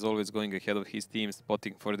 and he's always going ahead of his team,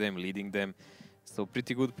 spotting for them, leading them. So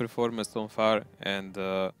pretty good performance so far, and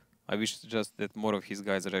I wish just that more of his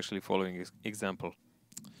guys are actually following his example.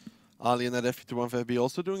 Ali and that F51FB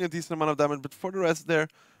also doing a decent amount of damage, but for the rest there,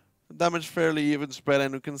 damage fairly even spread,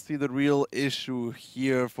 and you can see the real issue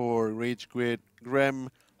here for Rage.Quit, Grem,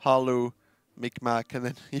 Halu, Micmac, and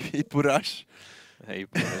then Ipurash. He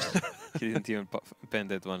didn't even pen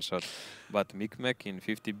that one shot. But Micmac in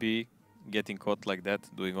 50B, getting caught like that,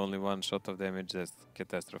 doing only one shot of damage, that's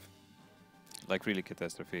catastrophe. Like really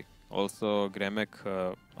catastrophe. Also,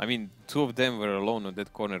 Gremek, I mean, two of them were alone on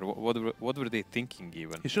that corner. What were they thinking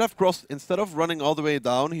even? He should have crossed, instead of running all the way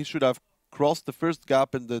down, he should have crossed the first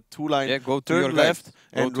gap in the 2-line, yeah, go to turn your left, guys.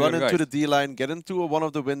 and run into the D-line, get into one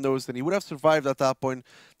of the windows, and he would have survived at that point.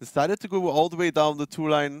 Decided to go all the way down the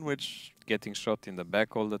 2-line, which... Getting shot in the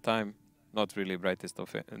back all the time. Not really brightest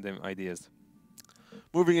of them ideas.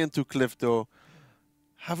 Moving into Cliff, though.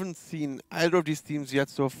 Haven't seen either of these teams yet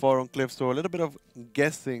so far on Cliff, so a little bit of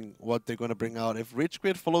guessing what they're going to bring out. If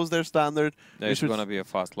Rage.Quit follows their standard, there's going to be a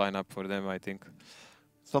fast lineup for them, I think.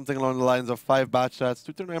 Something along the lines of 5 bad shots,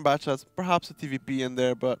 2-9 bad shots, perhaps a TVP in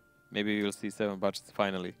there, but... Maybe we'll see 7 bad shots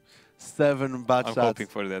finally. 7 bad shots. I'm hoping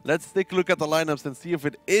for that. Let's take a look at the lineups and see if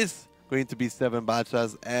it is going to be 7 bad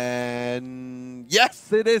shots. And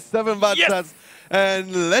yes, it is 7 bad shots.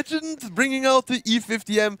 And Legend bringing out the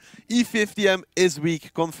E50M. E50M is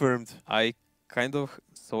weak, confirmed. I kind of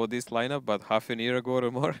saw this lineup, but half an year ago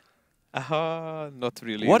or more. Not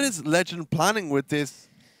really. What is Legend planning with this?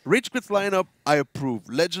 Rage.Quit's lineup, I approve.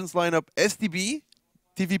 Legend's lineup, STB,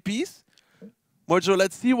 TVPs. Mojo,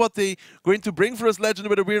 let's see what they're going to bring for us. Legend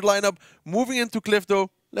with a weird lineup. Moving into Cliff, though,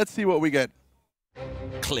 let's see what we get.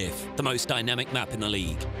 Cliff, the most dynamic map in the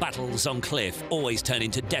league. Battles on Cliff always turn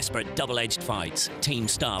into desperate double-edged fights.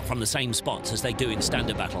 Teams start from the same spots as they do in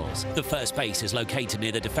standard battles. The first base is located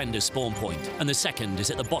near the defender's spawn point, and the second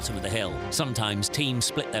is at the bottom of the hill. Sometimes teams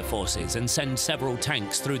split their forces and send several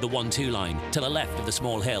tanks through the 1-2 line to the left of the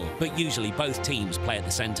small hill, but usually both teams play at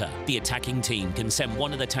the center. The attacking team can send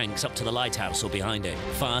one of the tanks up to the lighthouse or behind it.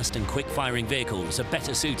 Fast and quick-firing vehicles are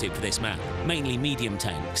better suited for this map, mainly medium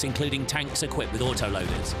tanks, including tanks equipped with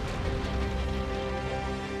autoloaders. As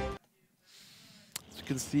you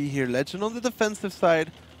can see here, Legend on the defensive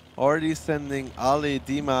side, already sending Ali,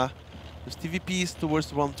 Dima, there's TVPs towards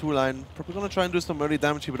the 1-2 line. Probably going to try and do some early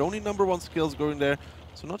damage here, but only #1 skills going there.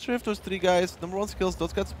 So not sure if those 3 guys, #1 skills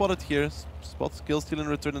does get spotted here. Spot skills still in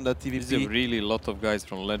return in that TVP. There's a really lot of guys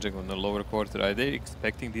from Legend on the lower quarter. Are they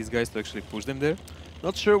expecting these guys to actually push them there?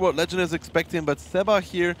 Not sure what Legend is expecting, but Seba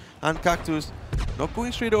here and Cactus not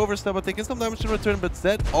going straight over. Seba taking some damage in return, but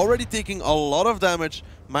Zed already taking a lot of damage.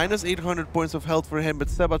 Minus 800 points of health for him, but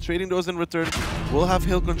Seba trading those in return will have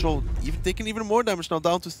hill control. Taking even more damage now,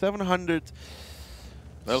 down to 700.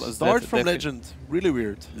 Well, Start from Legend, really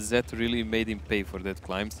weird. Zed really made him pay for that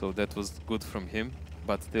climb, so that was good from him.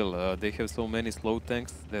 But still, they have so many slow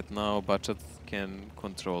tanks that now Bachat can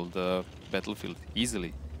control the battlefield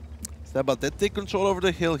easily. Seba did take control over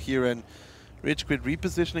the hill here, and Rage.Quit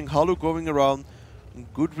repositioning, Halu going around.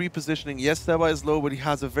 Good repositioning. Yes, Seba is low, but he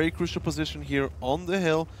has a very crucial position here on the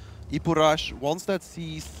hill. Ipurash, once that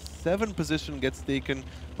C7 position gets taken,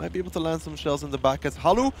 might be able to land some shells in the back. As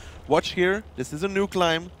Halu, watch here, this is a new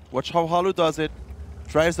climb. Watch how Halu does it.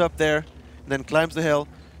 Drives up there, and then climbs the hill.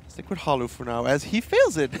 Stick with Halu for now, as he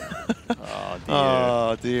fails it. Oh, dear.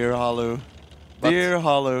 Oh, dear Halu. Dear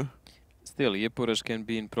Halu. Still, Ipurash can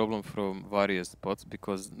be in problem from various spots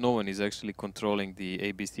because no one is actually controlling the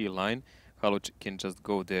ABC line. Halu can just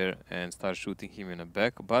go there and start shooting him in the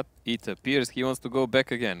back, but it appears he wants to go back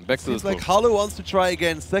again, back to the Seems like Halu wants to try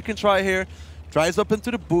again. Second try here, drives up into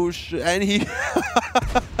the bush, and he...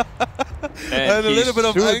 and a little bit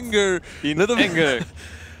of anger. Anger.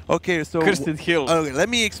 Okay, so... Cursed hill. Okay, let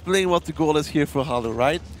me explain what the goal is here for Halu,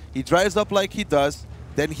 right? He drives up like he does,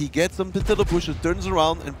 then he gets up into the bushes, turns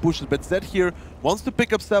around and pushes. But Zed here wants to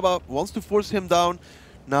pick up Seba, wants to force him down.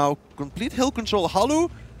 Now, complete hill control. Halu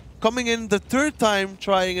coming in the 3rd time,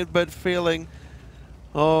 trying it but failing.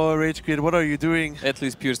 Oh, Rage.Quit, what are you doing? At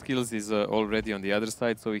least Pure Skills is already on the other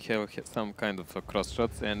side, so we have some kind of cross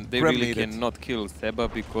shots, and they really cannot kill Seba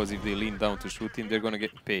because if they lean down to shoot him, they're gonna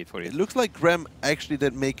get paid for it. It looks like Grem actually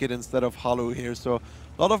did make it instead of Halu here, so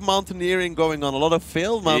a lot of mountaineering going on, a lot of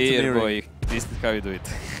failed mountaineering. Here, boy, this is how you do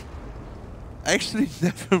it. Actually,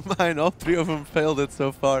 never mind, all 3 of them failed it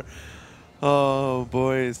so far. Oh,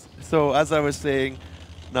 boys. So, as I was saying,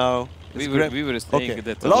 now... We were saying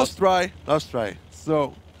that... Last try.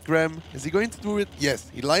 So, Grem. Is he going to do it? Yes,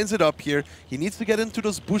 he lines it up here. He needs to get into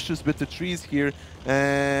those bushes with the trees here,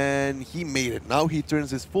 and he made it. Now he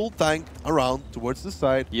turns his full tank around towards the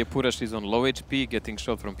side. Purash is on low HP, getting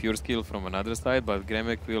shot from pure skill from another side, but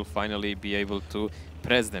Gremek will finally be able to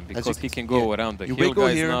press them because he can go around the hill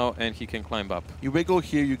guys here now, and he can climb up. You wiggle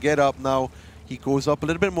here, you get up now. He goes up a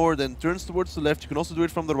little bit more, then turns towards the left. You can also do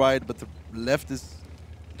it from the right, but the left is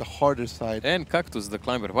the harder side. And Cactus, the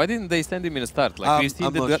climber. Why didn't they send him in the start? Like we've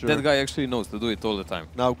seen that guy actually knows to do it all the time.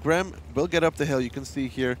 Now Grem will get up the hill. You can see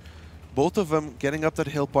here, both of them getting up that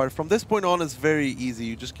hill part. From this point on, it's very easy.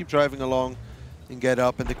 You just keep driving along and get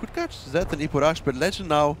up. And they could catch Zed and Ipurash, but Legend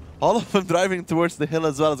now, all of them driving towards the hill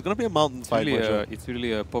as well. It's going to be a mountain fight. It's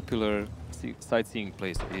really a popular sightseeing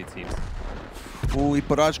place, it seems. Oh,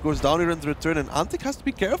 Ipurash goes down here in return, and Antic has to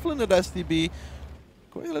be careful in that STB.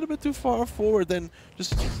 Going a little bit too far forward, then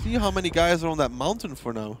just see how many guys are on that mountain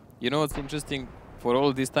for now. You know what's interesting? For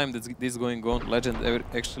all this time that's this going on, Legend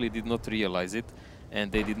actually did not realize it,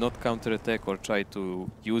 and they did not counterattack or try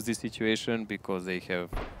to use this situation because they have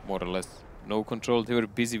more or less no control. They were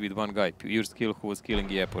busy with one guy, pure skill, who was killing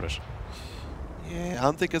Ipurash. Yeah,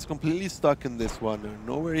 Antic is completely stuck in this one.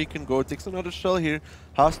 Nowhere he can go. Takes another shell here.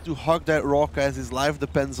 Has to hug that rock as his life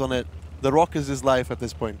depends on it. The rock is his life at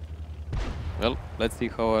this point. Well, let's see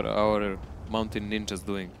how our mountain ninjas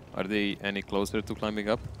doing. Are they any closer to climbing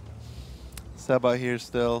up? Seba here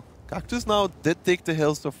still. Cactus now did take the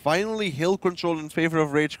hill, so finally hill control in favor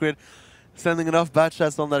of Rage.Quit. Sending enough bad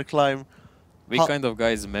shots on that climb. We kind of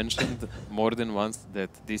guys mentioned more than once that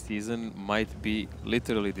this season might be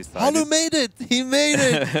literally decided. Halu made it! He made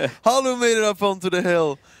it! Halu made it up onto the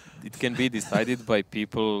hill. It can be decided by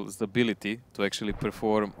people's ability to actually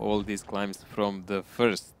perform all these climbs from the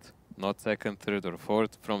first, not second, third or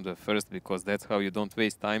fourth, from the first, because that's how you don't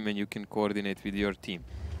waste time and you can coordinate with your team.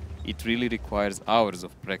 It really requires hours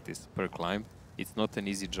of practice per climb. It's not an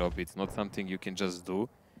easy job, it's not something you can just do,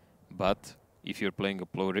 but if you're playing a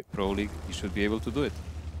pro league, you should be able to do it.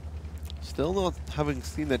 Still not having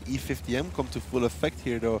seen that E50M come to full effect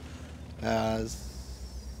here though, as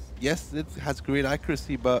yes, it has great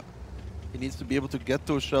accuracy, but he needs to be able to get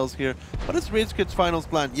those shells here. What is Rage.Quit's finals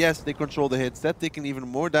plan? Yes, they control the hits. They're taking even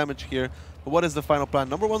more damage here. But what is the final plan?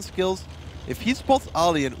 Number one skills. If he spots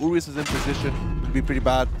Ali and Urwis is in position, it would be pretty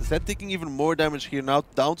bad. Zed taking even more damage here, now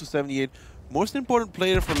down to 78. Most important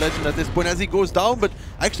player for Legend at this point as he goes down, but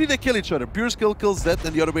actually they kill each other. Pure skill kills Zed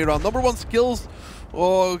and the other way around. Number one skills,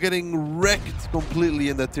 oh, getting wrecked completely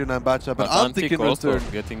in that tier 9 matchup. But Antic in also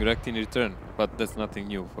return. getting wrecked in return, but that's nothing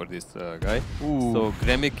new for this guy. Ooh. So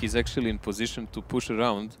Gremek is actually in position to push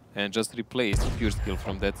around and just replace pure skill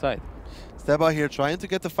from that side. Seba here trying to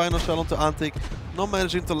get the final shot onto Antic, not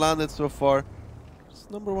managing to land it so far. What's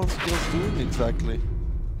number one skills doing exactly?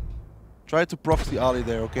 Try to proxy Ali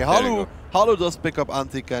there. Okay, Halu does pick up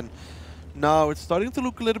Antic, and now it's starting to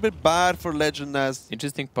look a little bit bad for Legend as...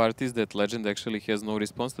 Interesting part is that Legend actually has no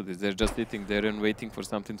response to this. They're just sitting there and waiting for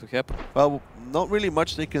something to happen. Well, not really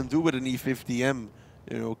much they can do with an E50M.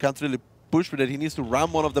 You know, can't really push with it. He needs to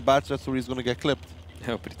ram one of the bad shots or he's going to get clipped.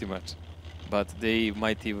 Yeah, pretty much. But they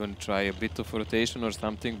might even try a bit of rotation or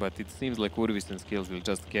something, but it seems like Urwis and Skills will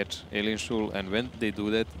just catch Alien Shul, and when they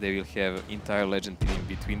do that, they will have entire Legend team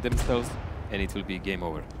between themselves, and it will be game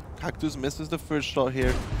over. Cactus misses the first shot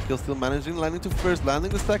here. He'll still managing landing to first,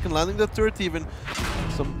 landing the second, landing the third even.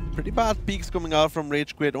 Some pretty bad peaks coming out from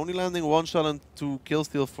Rage.Quit, only landing one shot and 2 kill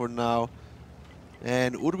steal for now.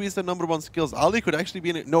 And Urwis the number one skills. Ali could actually be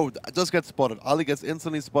in it. No, just get spotted. Ali gets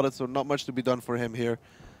instantly spotted, so not much to be done for him here.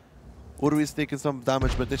 Urwis taking some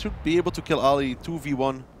damage, but they should be able to kill Ali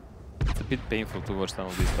 2v1. It's a bit painful to watch some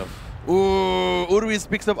of this stuff. Ooh, Urwis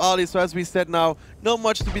picks up Ali, so as we said now, not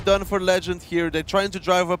much to be done for Legend here. They're trying to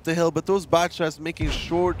drive up the hill, but those bad shots making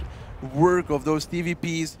short work of those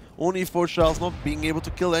TVPs. Only 4 shells, not being able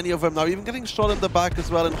to kill any of them now, even getting shot in the back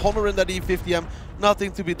as well. And Honor in that E50M,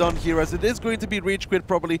 nothing to be done here, as it is going to be Rage.Quit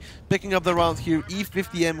probably picking up the round here.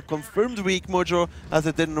 E50M confirmed weak mojo, as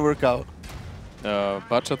it didn't work out.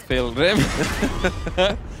 Bad shot failed Rem.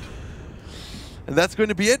 And that's going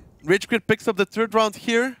to be it. Rage.Quit picks up the 3rd round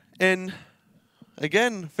here, and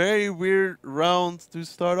again, very weird round to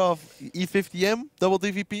start off. E50M, double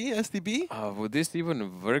DVP, STB. Would this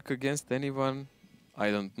even work against anyone? I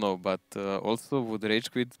don't know, but also would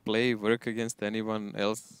Rage.Quit play work against anyone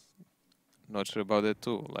else? Not sure about that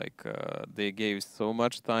too. Like they gave so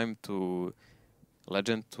much time to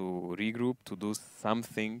Legend to regroup, to do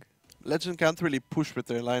something. Legend can't really push with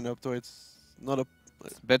their lineup, though. It's not a...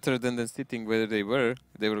 It's better than sitting where they were.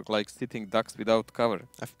 They were like sitting ducks without cover.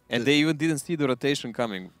 And they even didn't see the rotation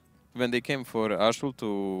coming. When they came for Ashul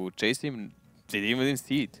to chase him, They didn't even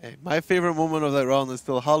see it. Hey, my favorite moment of that round is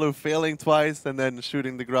still Halu failing twice and then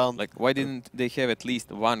shooting the ground. Like, why didn't they have at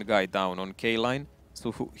least one guy down on K line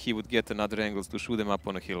so he would get another angles to shoot them up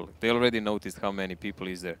on a hill? They already noticed how many people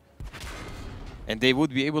is there. And they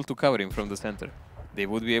would be able to cover him from the center. They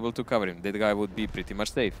would be able to cover him. That guy would be pretty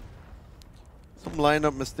much safe. Some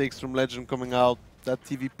lineup mistakes from Legend coming out. That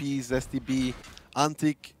TVPs, STB,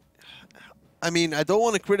 Antic. I mean, I don't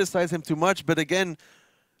want to criticize him too much, but again,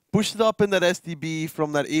 pushed up in that STB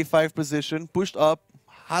from that A5 position, pushed up,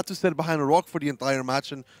 had to sit behind a rock for the entire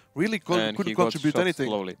match and really couldn't contribute anything.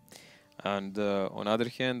 Slowly. And on the other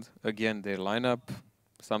hand, again, their lineup,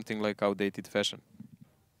 something like outdated fashion.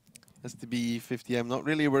 STB 50M not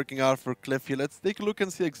really working out for Cliff here. Let's take a look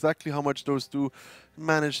and see exactly how much those two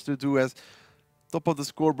managed to do as top of the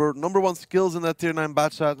scoreboard. #1 skills in that tier 9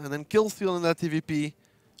 batch chat, and then kill steal in that TVP.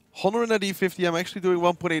 Honor in that E50M actually doing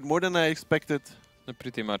 1.8 more than I expected.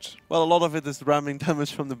 Pretty much. Well, a lot of it is ramming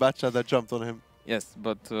damage from the batch chat that jumped on him. Yes,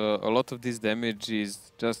 but a lot of this damage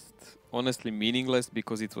is just honestly meaningless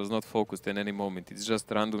because it was not focused in any moment. It's just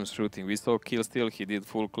random shooting. We saw kill steal, he did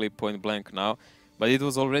full clip point blank now, but it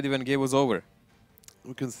was already when game was over.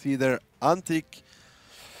 We can see there Antic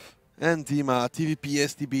and Dima, TVP,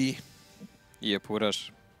 STB. Yeah,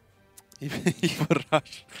 Purash.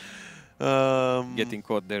 Rush. Getting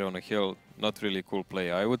caught there on a hill, not really cool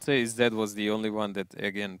play. I would say Zed was the only one that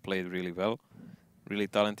again played really well. Really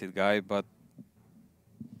talented guy, but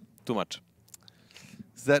too much.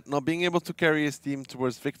 Zed not being able to carry his team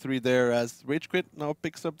towards victory there as Rage.Quit now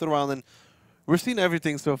picks up the round, and we're seeing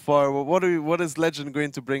everything so far. What is Legend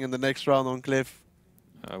going to bring in the next round on Cliff?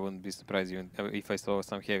 I wouldn't be surprised even if I saw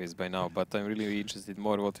some heavies by now, but I'm really interested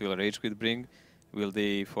more what will Rage.Quit bring. Will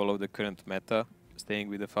they follow the current meta, staying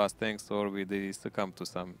with the fast tanks, or will they succumb to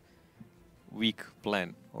some weak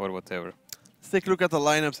plan or whatever? Let's take a look at the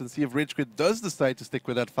lineups and see if Rage.Quit does decide to stick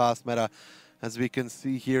with that fast meta. As we can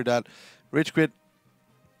see here that Rage.Quit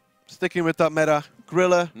sticking with that meta.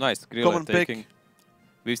 Grilla, nice, Grilla common taking. pick.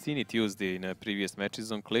 We've seen it used in previous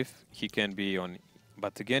matches on Cliff. He can be on,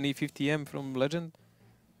 but again E50M from Legend.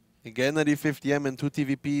 Again at E50M and 2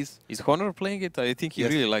 TVPs. Is Honor playing it? I think he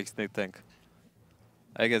Yes. really likes Snake Tank.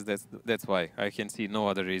 I guess that's why. I can see no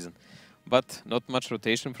other reason. But not much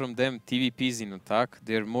rotation from them. TVPs in attack.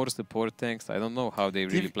 They're more support tanks. I don't know how they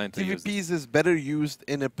really plan to use it. TVPs is better used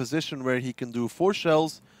in a position where he can do 4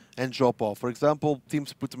 shells and drop off. For example,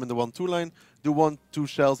 teams put them in the 1-2 line, do 1-2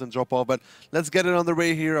 shells and drop off. But let's get it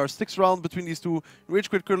underway here. Our 6th round between these two.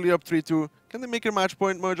 Rage.Quit currently up 3-2. Can they make a match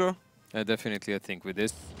point, Mojo? Definitely, I think with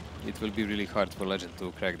this, it will be really hard for Legend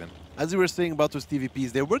to crack them. As you were saying about those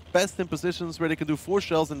TVPs, they work best in positions where they can do 4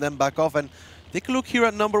 shells and then back off. And take a look here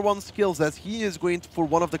at #1 skills, as he is going for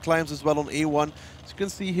one of the climbs as well on A1. As you can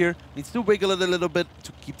see here, needs to wiggle it a little bit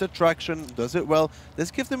to keep the traction, does it well.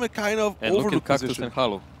 This gives him a kind of and overlook look at Cactus position. and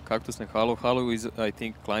Halu. Cactus and Halu. Halu is, I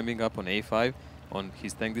think, climbing up on A5 on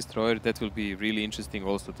his tank destroyer. That will be really interesting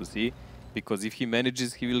also to see, because if he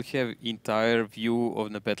manages, he will have entire view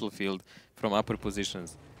of the battlefield from upper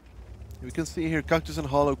positions. We can see here Cactus and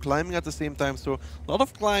Hollow climbing at the same time, so a lot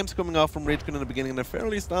of climbs coming out from Rage.Quit in the beginning, and a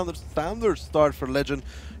fairly standard start for Legend.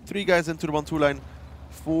 3 guys into the 1-2 line,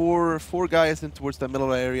 four guys in towards the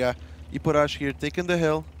middle area. Iporash here taking the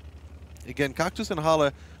hill. Again, Cactus and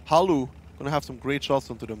Halu gonna have some great shots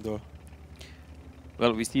onto them though.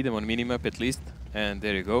 Well, we see them on minimap at least, and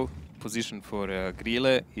there you go. Position for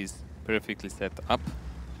Grille is perfectly set up,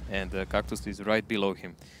 and Cactus is right below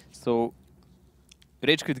him. So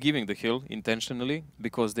Rage.Quit giving the hill intentionally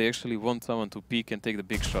because they actually want someone to peek and take the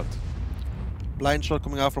big shot. Blind shot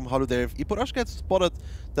coming out from Halu there. If Iporash gets spotted,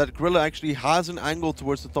 that Grilla actually has an angle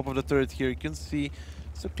towards the top of the turret here. You can see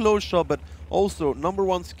it's a close shot, but also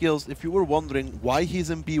 #1 skills. If you were wondering why he's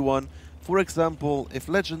in B1, for example, if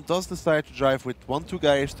Legend does decide to drive with 1-2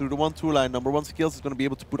 guys through the 1-2 line, #1 skills is going to be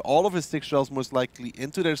able to put all of his 6 shells most likely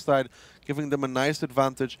into their side, giving them a nice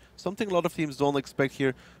advantage. Something a lot of teams don't expect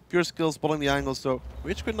here. Pure skills, spotting the angle. So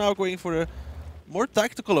Rage.Quit now going for a more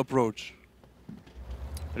tactical approach.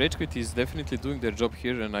 Rage.Quit is definitely doing their job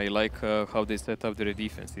here, and I like how they set up their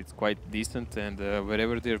defense. It's quite decent, and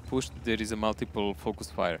wherever they're pushed, there is a multiple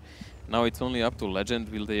focus fire. Now it's only up to Legend.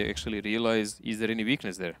 Will they actually realize, is there any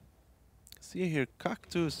weakness there? See here,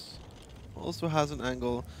 Cactus also has an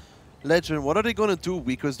angle. Legend, what are they going to do?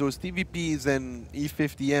 Because those TVPs and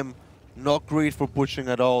E50M, not great for pushing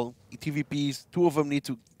at all. TVPs, 2 of them need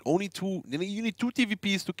to, you need 2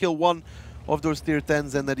 TVPs to kill 1 of those tier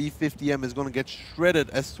 10s, and that E50M is going to get shredded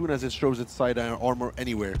as soon as it shows its side armor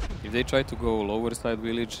anywhere. If they try to go lower side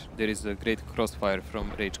village, there is a great crossfire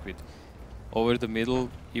from Rage.Quit. Over the middle,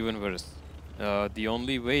 even worse. The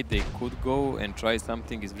only way they could go and try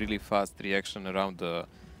something is really fast reaction around the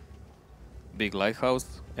big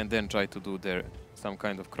lighthouse, and then try to do some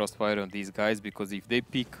kind of crossfire on these guys, because if they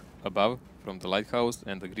peek above from the lighthouse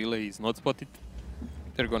and the relay is not spotted,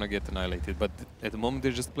 they're gonna get annihilated. But at the moment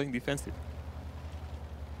they're just playing defensive.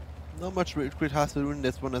 Not much Rage.Quit has to do in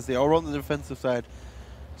this one, as they are on the defensive side.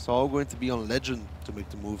 It's all going to be on Legend to make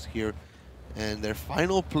the moves here. And their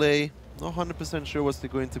final play, not 100% sure what's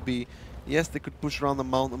going to be. Yes, they could push around the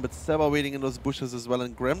mountain, but Seba waiting in those bushes as well,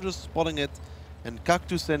 and Grem just spotting it. And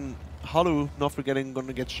Cactus and Halu, not forgetting, going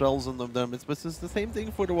to get shells on them. But it's the same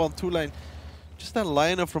thing for the 1-2 line. Just that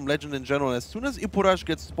lineup from Legend in general. As soon as Ipuraj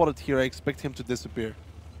gets spotted here, I expect him to disappear.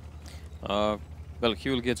 Well, he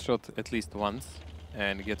will get shot at least once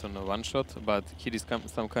and get on a one-shot, but here is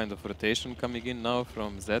some kind of rotation coming in now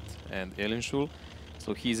from Zed and Elinshul.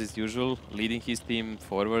 So he's, as usual, leading his team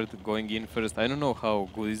forward, going in first. I don't know how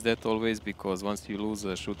good is that always, because once you lose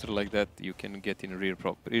a shooter like that, you can get in rear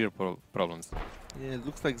problems. Yeah, it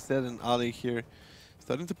looks like Zed and Ali here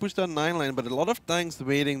starting to push that 9 line, but a lot of tanks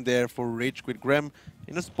waiting there for Rage.Quit. Grem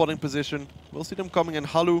in a spotting position. We'll see them coming in.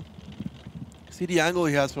 Halu, see the angle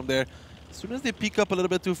he has from there. As soon as they peek up a little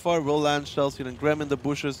bit too far, we'll land shells here, and Grem in the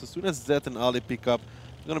bushes. As soon as Zed and Ali pick up,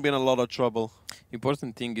 they're going to be in a lot of trouble.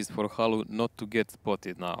 Important thing is for Halu not to get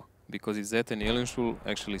spotted now, because if Zed and Elinshul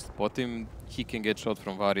actually spot him, he can get shot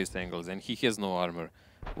from various angles, and he has no armor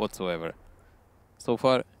whatsoever. So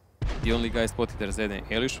far, the only guys spotted are Zed and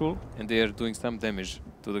Elinshul, and they are doing some damage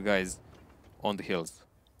to the guys on the hills.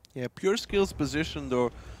 Yeah, pure skills position though.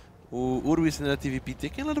 Urvis in that TVP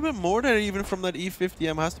taking a little bit more there even from that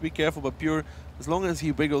E50M. Has to be careful, but Pure, as long as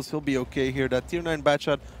he wiggles, he'll be okay here. That tier 9 bad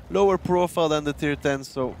shot, lower profile than the tier 10,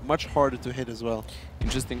 so much harder to hit as well.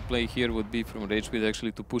 Interesting play here would be from Rage.Quit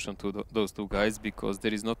actually to push onto those two guys, because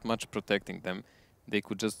there is not much protecting them. They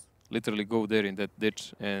could just literally go there in that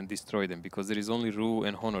ditch and destroy them, because there is only Ru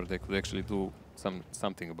and Honor that could actually do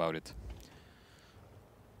something about it.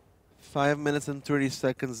 5 minutes and 30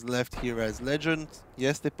 seconds left here as Legend.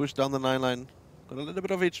 Yes, they pushed down the 9 line. Got a little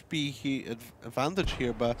bit of HP advantage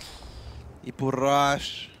here, but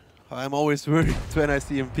Ipuraj, I'm always worried when I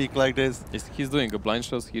see him peak like this. Yes, he's doing a blind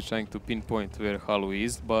shot. He's trying to pinpoint where Halu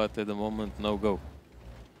is, but at the moment, no go.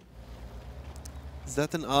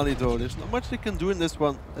 Zed and Ali though, there's not much they can do in this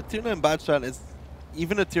one. A tier 9 bad shot is,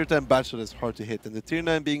 even a tier 10 bad shot is hard to hit, and the tier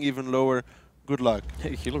 9 being even lower, good luck.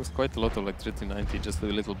 He looks quite a lot of like 3090, just a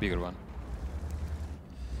little bigger one.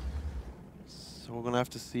 So we're gonna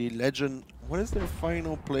have to see Legend. What is their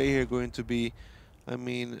final play here going to be? I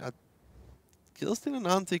mean, Killstin and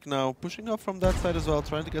Antic now pushing up from that side as well,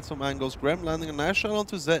 trying to get some angles. Grem landing a nice shot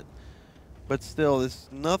onto Zed. But still, it's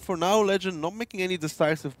not for now. Legend not making any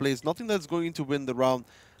decisive plays. Nothing that's going to win the round.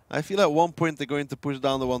 I feel at one point they're going to push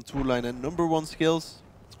down the 1-2 line, and number 1 skills,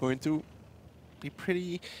 it's going to be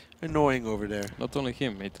pretty annoying over there. Not only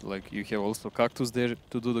him, like you have also Cactus there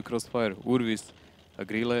to do the crossfire, Urvis,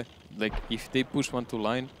 Agrile. Like if they push 1-2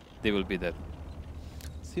 line, they will be dead.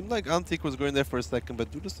 Seemed like Antic was going there for a second,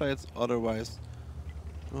 but do decides otherwise.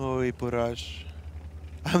 Oh, Ipuraj.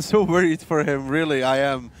 I'm so worried for him, really, I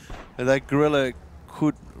am. That gorilla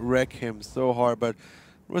could wreck him so hard, but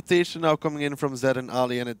rotation now coming in from Zed and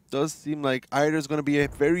Ali, and it does seem like either is going to be a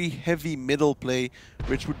very heavy middle play,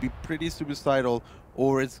 which would be pretty suicidal,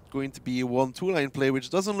 or it's going to be a 1-2 line play, which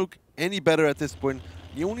doesn't look any better at this point.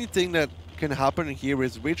 The only thing that can happen here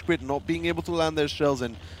is Rage.Quit not being able to land their shells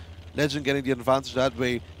and Legend getting the advantage that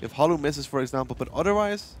way if Halu misses, for example, but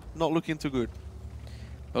otherwise, not looking too good.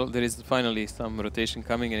 Well, there is finally some rotation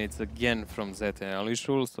coming, and it's again from Zed and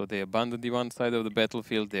Alishul, so they abandoned the one side of the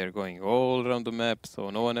battlefield. They are going all around the map, so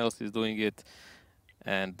no one else is doing it.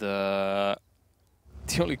 And the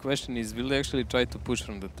only question is, will they actually try to push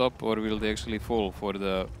from the top, or will they actually fall for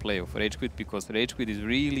the play of Rage.Quit? Because Rage.Quit is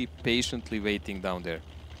really patiently waiting down there.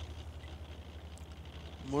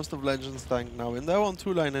 Most of Legend's tank now in that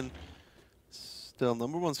 1-2 line, and still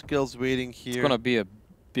number 1 skills waiting here. It's gonna be a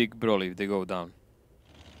big brawl if they go down.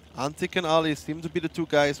 Antic and Ali seem to be the 2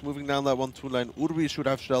 guys moving down that 1-2 line. Urvi should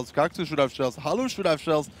have shells, Cactus should have shells, Halu should have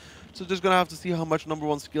shells. So just gonna have to see how much number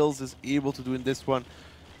 1 skills is able to do in this one.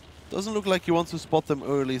 Doesn't look like he wants to spot them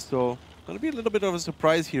early, so gonna be a little bit of a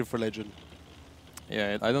surprise here for Legend.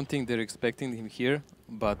 Yeah, I don't think they're expecting him here,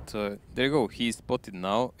 but there you go. He's spotted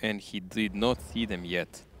now, and he did not see them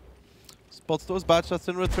yet. Spots those bad shots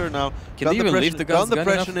in return now. Can they even leave the gun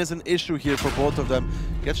depression is an issue here for both of them.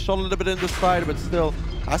 Gets shot a little bit in the side, but still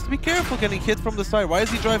has to be careful getting hit from the side. Why is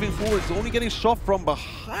he driving forward? He's only getting shot from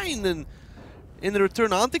behind, and in the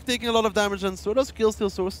return, Antic taking a lot of damage, and so does Killstil.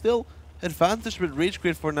 So still advantage with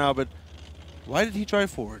Rage.Quit for now, but why did he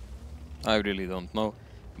drive forward? I really don't know.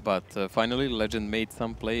 But finally, Legend made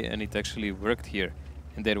some play and it actually worked here.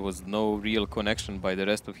 And there was no real connection by the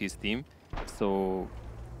rest of his team. So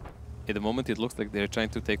at the moment, it looks like they're trying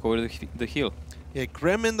to take over the hill. Yeah,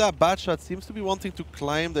 Grem in that bad shot seems to be wanting to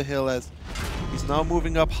climb the hill as he's now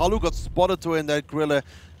moving up. Halu got spotted to in that gorilla.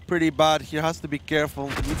 Pretty bad. He has to be careful.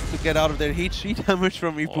 He needs to get out of there. HE damage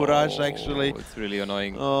from Ipuraj, actually. It's really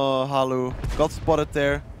annoying. Oh, Halu got spotted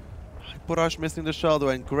there. Ipuraj missing the shadow,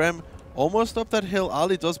 and Grem almost up that hill.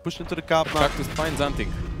 Ali does push into the cap now. Cactus finds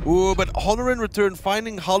hunting. Ooh, but Honor in return,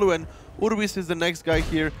 finding Halu, and Urwis is the next guy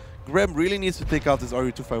here. Grem really needs to take out this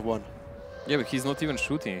RU251. Yeah, but he's not even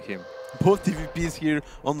shooting him. Both TVPs here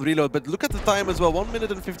on reload, but look at the time as well. 1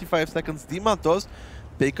 minute and 55 seconds. Dima does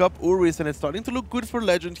pick up Urwis, and it's starting to look good for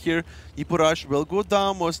Legend here. Ipuraj will go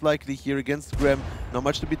down most likely here against Grem. Not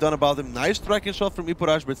much to be done about him. Nice tracking shot from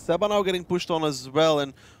Ipuraj, but Seba now getting pushed on as well,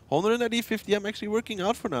 and Honor and E50M actually working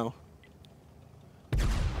out for now.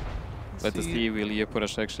 Let us see, will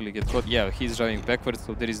Ipuraj actually get caught? Yeah, he's driving backwards,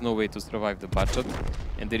 so there is no way to survive the butt shot.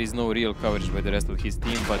 And there is no real coverage by the rest of his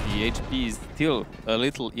team, but the HP is still a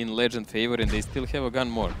little in Legend favor, and they still have a gun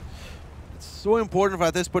more. It's so important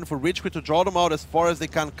at this point for Rage.Quit to draw them out as far as they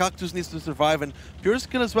can. Cactus needs to survive, and Pure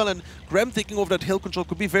Skill as well, and Grem taking over that hill control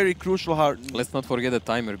could be very crucial. Let's not forget the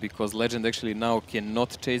timer, because Legend actually now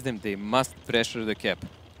cannot chase them. They must pressure the cap.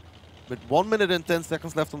 With 1 minute and 10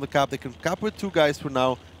 seconds left on the cap, they can cap with 2 guys for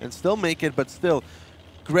now and still make it, but still,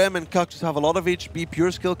 Grem and Cactus have a lot of HP.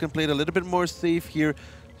 Pure Skill can play it a little bit more safe here.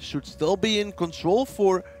 Should still be in control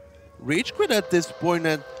for Rage.Quit at this point,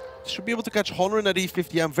 and should be able to catch Honor in at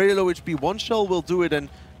E50. I'm very low HP. 1 shell will do it, and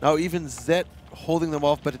now even Zed holding them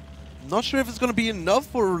off, but not sure if it's going to be enough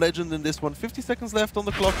for Legend in this one. 50 seconds left on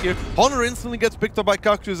the clock here. Honor instantly gets picked up by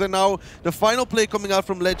Cactus, and now the final play coming out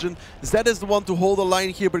from Legend. Zed is the one to hold the line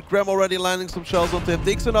here, but Grem already landing some shells onto him.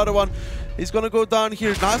 Takes another one. He's going to go down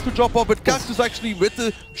here. Nice to drop off, but Cactus actually with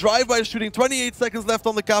the drive-by shooting. 28 seconds left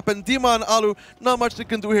on the cap, and Dima and Alu, not much they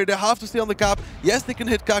can do here. They have to stay on the cap. Yes, they can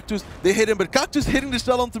hit Cactus. They hit him, but Cactus hitting the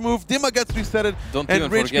shell on the move. Dima gets resetted. Don't and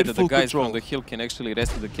even Rage forget that the guys control from the hill can actually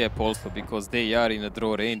rest the cap also, because they are in a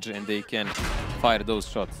draw range and they can fire those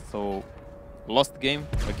shots. So, lost game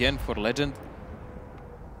again for Legend.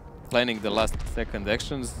 Planning the last second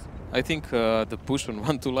actions. I think the push on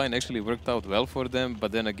 1-2 line actually worked out well for them,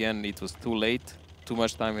 but then again it was too late. Too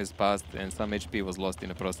much time has passed and some HP was lost in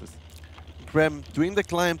the process. Grem doing the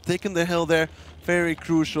climb, taking the hill there. Very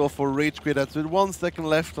crucial for Rage.Quit. That's with 1 second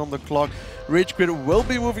left on the clock. Rage.Quit will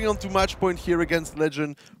be moving on to match point here against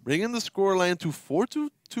Legend, bringing the scoreline to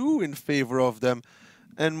 4-2 in favor of them.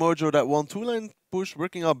 And Mojo, that 1-2 line push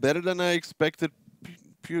working out better than I expected.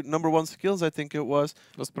 Pure #1 skills, I think it was.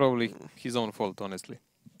 It was probably his own fault, honestly.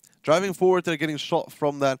 Driving forward, they're getting shot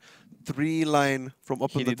from that 3 line, from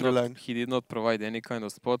up on the 3 line. He did not provide any kind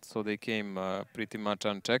of spot, so they came pretty much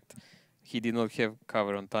unchecked. He did not have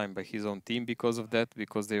cover on time by his own team because of that,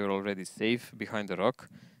 because they were already safe behind the rock.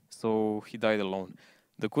 So he died alone.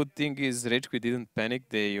 The good thing is Rage.Quit didn't panic.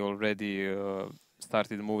 They already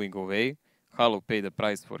started moving away. Halo paid the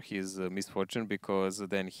price for his misfortune, because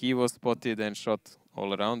then he was spotted and shot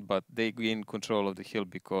all around, but they gained control of the hill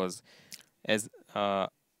because as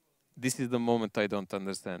this is the moment I don't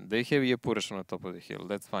understand. They have Ipuraj on the top of the hill,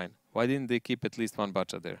 that's fine. Why didn't they keep at least 1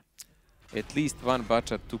 bacha there? At least 1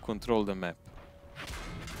 bacha to control the map.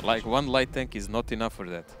 Like 1 light tank is not enough for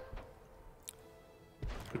that. You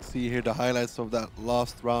can see here the highlights of that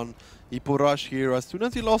last round. Ipuraj here, as soon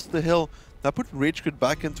as he lost the hill, that put Rage.Quit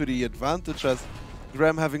back into the advantage, as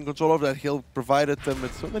Grem having control of that hill provided them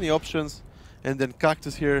with so many options. And then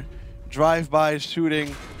Cactus here, drive-by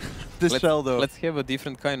shooting this shell though. Let's have a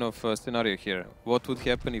different kind of scenario here. What would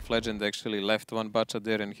happen if Legend actually left 1 bacha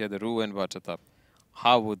there and had a Ru and bacha top?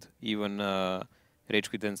 How would even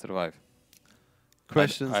Rage.Quit then survive?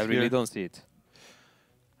 Questions I really here. don't see it.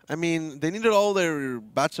 I mean, they needed all their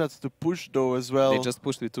bachats to push though as well. They just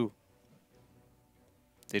pushed with 2.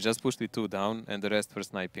 They just pushed with 2 down and the rest were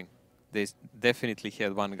sniping. They definitely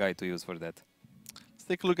had 1 guy to use for that. Let's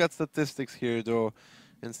take a look at statistics here though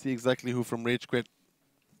and see exactly who from Rage.Quit.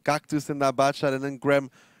 Cactus in that bachat, and then Grem,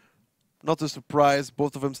 not a surprise,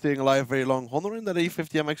 both of them staying alive very long. Honor in that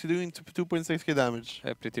E50, I'm actually doing 2.6k damage.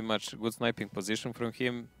 Pretty much good sniping position from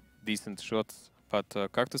him, decent shots, but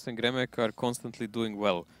Cactus and Gremek are constantly doing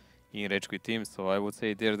well in Rage.Quit teams, so I would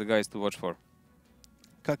say they're the guys to watch for.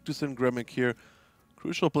 Cactus and Gremek here.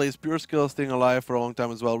 Crucial plays, Pure Skill staying alive for a long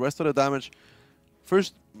time as well. Rest of the damage,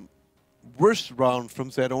 worst round from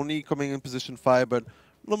Zed, only coming in position 5, but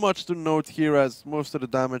not much to note here as most of the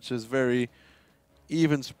damage is very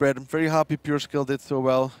even spread. I'm very happy Pure Skill did so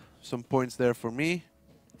well. Some points there for me.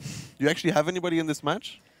 Do you actually have anybody in this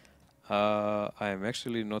match? I'm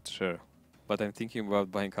actually not sure, but I'm thinking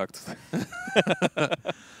about buying Cactus.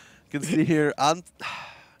 You can see here,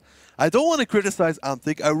 I don't want to criticize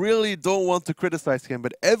Antic. I really don't want to criticize him,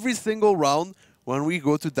 but every single round when we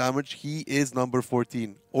go to damage, he is number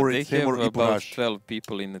 14. Or it's him or They have about Ipurash. 12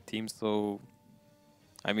 people in the team, so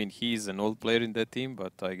I mean, he's an old player in that team,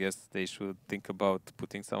 but I guess they should think about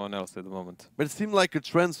putting someone else at the moment. But it seemed like a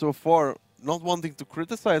trend so far, not wanting to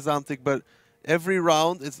criticize Antic, but every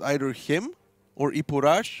round it's either him or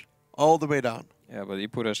Ipurash all the way down. Yeah, but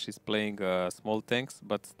Ipurash is playing small tanks,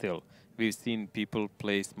 but still, we've seen people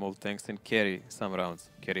play small tanks and carry some rounds,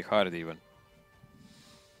 carry hard even.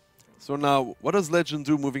 So now, what does Legend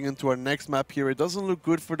do moving into our next map here? It doesn't look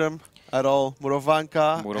good for them at all.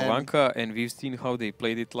 Murovanka, and we've seen how they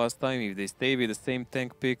played it last time. If they stay with the same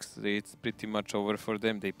tank picks, it's pretty much over for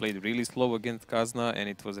them. They played really slow against Kazna, and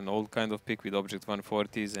it was an old kind of pick with object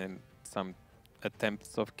 140s and some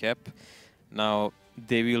attempts of cap. Now,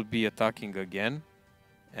 they will be attacking again,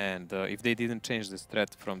 and if they didn't change the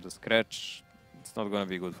strat from the scratch, it's not going to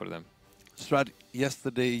be good for them. Strat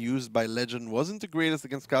yesterday used by Legend wasn't the greatest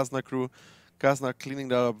against Kazna crew. Kazna cleaning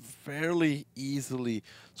that up fairly easily.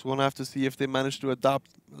 So we're going to have to see if they manage to adapt.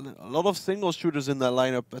 A lot of single shooters in that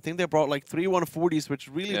lineup. I think they brought like 3 140s, which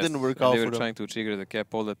really didn't work out for them. They were trying to trigger the cap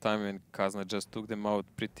all the time, and Kazna just took them out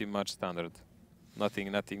pretty much standard.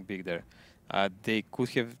 Nothing big there. They could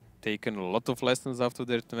have taken a lot of lessons after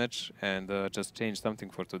their match and just changed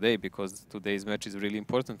something for today, because today's match is really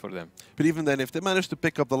important for them. But even then, if they managed to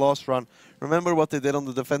pick up the last run, remember what they did on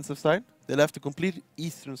the defensive side? They left the complete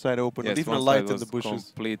eastern side open, Yes, not even a one light side in the was bushes.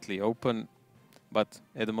 completely open, but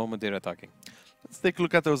at the moment they're attacking. Let's take a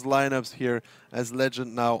look at those lineups here as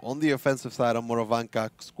Legend now on the offensive side on Murovanka.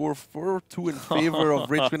 Score 4-2 in favor of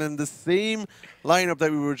Rage.Quit, and the same lineup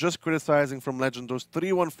that we were just criticizing from Legend. Those 3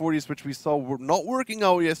 140s which we saw were not working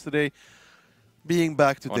out yesterday, being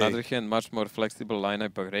back today. On the other hand, much more flexible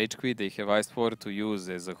lineup by Rage.Quit. They have Ice 4 to use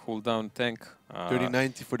as a cooldown tank.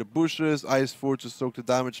 30-90 for the bushes, Ice 4 to soak the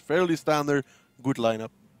damage. Fairly standard, good lineup.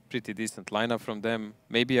 Pretty decent lineup from them.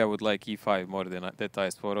 Maybe I would like E5 more than that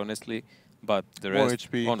Ice 4, honestly. But the More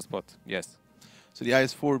rest HP. on spot, yes. So the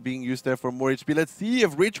Ice 4 being used there for more HP. Let's see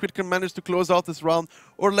if Rage.Quit can manage to close out this round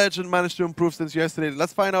or Legend managed to improve since yesterday.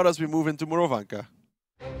 Let's find out as we move into Murovanka.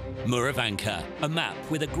 Murovanka, a map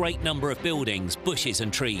with a great number of buildings, bushes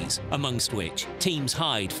and trees, amongst which teams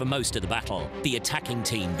hide for most of the battle. The attacking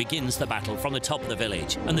team begins the battle from the top of the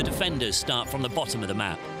village, and the defenders start from the bottom of the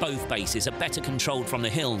map. Both bases are better controlled from the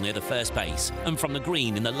hill near the first base, and from the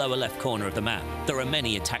green in the lower left corner of the map. There are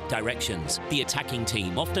many attack directions. The attacking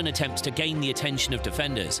team often attempts to gain the attention of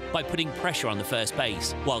defenders by putting pressure on the first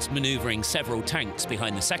base, whilst manoeuvring several tanks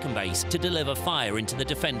behind the second base to deliver fire into the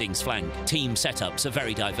defending's flank. Team setups are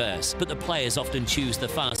very diverse, but the players often choose the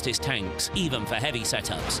fastest tanks, even for heavy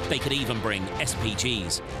setups. They could even bring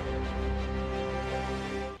SPGs.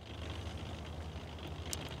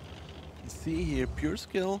 See here, Pure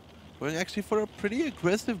Skill going actually for a pretty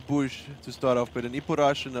aggressive bush to start off with, an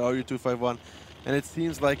Ipurash and the RU251. And it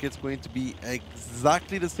seems like it's going to be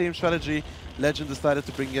exactly the same strategy Legend decided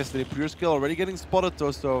to bring yesterday. Pure Skill already getting spotted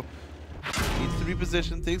though, so needs to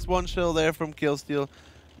reposition, takes one shell there from Killsteel.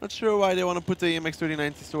 Not sure why they want to put the EMX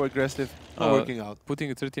 3090 so aggressive. Not working out. Putting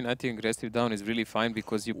a 3090 aggressive down is really fine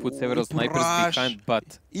because you put several snipers behind,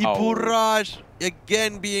 but... Ipurash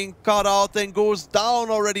again being cut out and goes down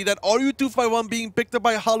already. That RU251 being picked up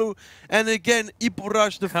by Halu. And again,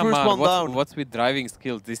 Ipurash, the first one down. What's with driving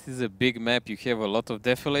skills? This is a big map. You have a lot of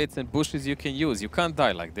defilates and bushes you can use. You can't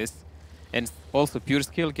die like this. And also Pure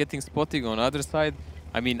Skill getting spotting on the other side.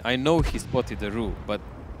 I mean, I know he spotted the Ru, but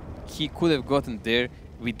he could have gotten there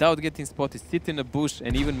without getting spotted, sit in a bush,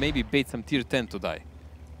 and even maybe bait some tier 10 to die.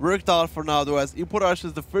 Worked out for now though, as Ipurash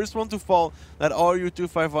is the first one to fall. That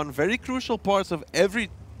RU251, very crucial parts of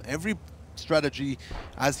every strategy,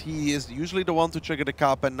 as he is usually the one to trigger the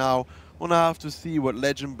cap, and now we'll have to see what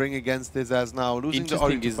Legend bring against this, as now losing the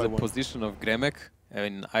RU251. Interesting is the position of Gremek.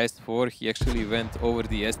 In IS4, he actually went over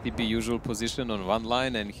the STB usual position on one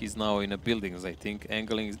line, and he's now in a buildings, I think,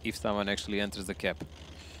 angling if someone actually enters the cap.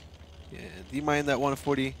 Yeah, D-mine that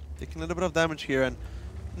 140, taking a little bit of damage here, and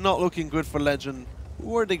not looking good for Legend.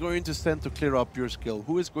 Who are they going to send to clear up Pure Skill?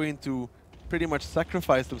 Who is going to pretty much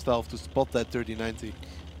sacrifice themselves to spot that 3090?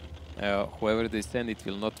 Whoever they send, it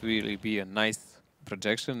will not really be a nice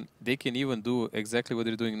projection. They can even do exactly what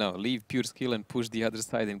they're doing now. Leave Pure Skill and push the other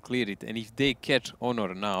side and clear it. And if they catch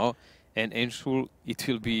Honor now and Enshul, it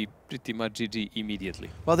will be pretty much GG immediately.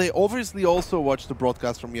 Well, they obviously also watched the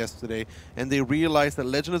broadcast from yesterday, and they realized that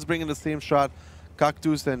Legend is bringing the same shot.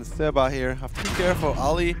 Cactus and Seba here have to be careful.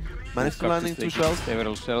 Ali managed to landing 2 shells.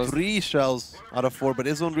 Several shells. 3 shells out of 4, but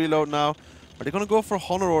is on reload now. Are they going to go for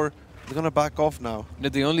Honor or they're going to back off now?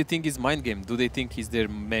 The only thing is mind game. Do they think is there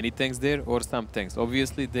many tanks there or some tanks?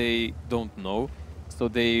 Obviously they don't know, so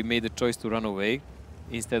they made the choice to run away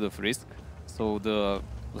instead of risk. So the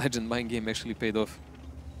Legend mind game actually paid off.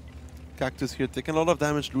 Cactus here taking a lot of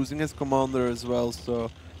damage, losing his commander as well,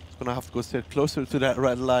 so he's going to have to go sit closer to that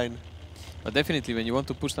red line. But definitely, when you want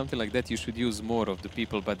to push something like that, you should use more of the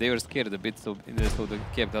people. But they were scared a bit, so the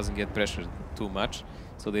cap doesn't get pressured too much,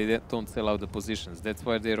 so they don't sell out the positions. That's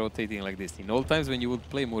why they're rotating like this. In old times, when you would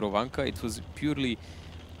play Murovanka, it was purely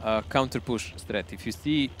counter-push strat. If you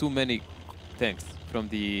see too many tanks from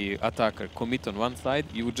the attacker commit on one side,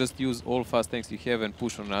 you would just use all fast tanks you have and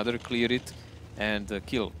push on another, clear it, and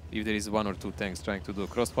kill if there is 1 or 2 tanks trying to do a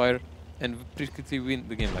crossfire, and practically win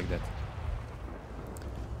the game like that.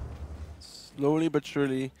 Slowly but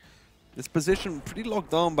surely, this position pretty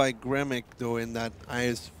locked down by Gremic though in that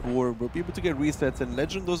IS-4. We'll be able to get resets, and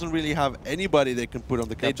Legend doesn't really have anybody they can put on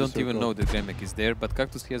the They capture don't even circle. know that Gremic is there, but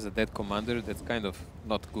Cactus has a dead commander that's kind of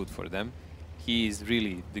not good for them. He is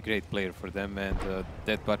really the great player for them, and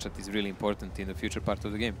that budget is really important in the future part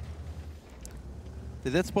of the game.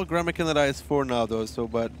 They did spot Gremic in that IS-4 now though, so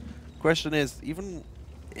but question is, even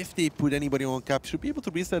if they put anybody on cap, should be able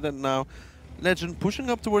to reset that now. Legend pushing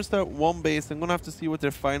up towards that 1 base. I'm gonna have to see what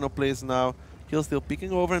their final play is now. Kill still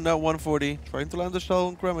peeking over in that 140, trying to land a shell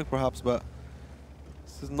on Gremic perhaps, but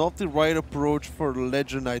this is not the right approach for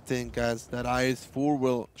Legend, I think, as that IS-4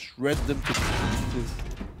 will shred them to pieces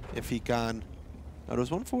if he can. Now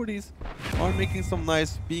those 140s are making some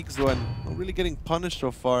nice peaks though, and not really getting punished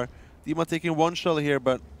so far. Dima taking 1 shell here,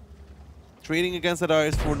 but trading against that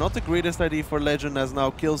IS-4, not the greatest idea for Legend, as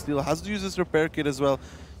now Killsteel has to use his repair kit as well.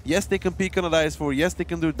 Yes, they can peek on that IS-4, yes, they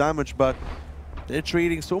can do damage, but they're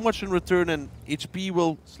trading so much in return, and HP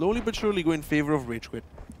will slowly but surely go in favor of Rage.Quit.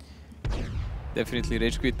 Definitely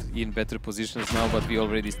Rage.Quit in better positions now, but we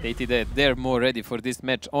already stated that they're more ready for this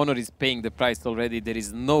match. Honor is paying the price already. There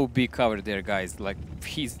is no big cover there, guys. Like,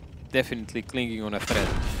 he's definitely clinging on a thread.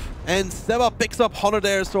 And Seba picks up Honor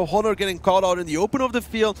there, so Honor getting caught out in the open of the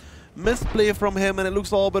field. Misplay from him, and it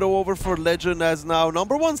looks all but over for Legend, as now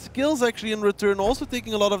 #1 skills actually in return, also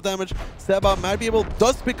taking a lot of damage. Seba might be able,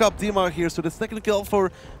 does pick up Dima here, so the second kill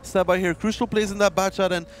for Seba here. Crucial plays in that batch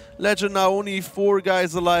out, and Legend now only 4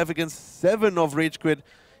 guys alive against 7 of Rage.Quit.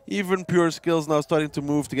 Even pure skills now starting to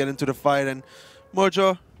move to get into the fight, and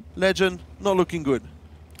Mojo, Legend, not looking good.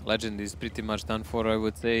 Legend is pretty much done for, I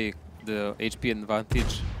would say. The HP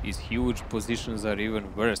advantage is huge, positions are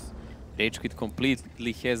even worse. Rage.Quit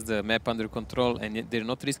completely has the map under control, and yet they're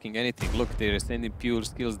not risking anything. Look, they're sending pure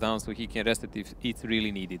skills down so he can rest it if it's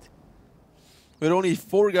really needed. With only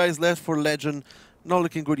 4 guys left for Legend, not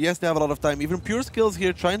looking good. Yes, they have a lot of time. Even pure skills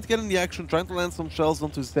here, trying to get in the action, trying to land some shells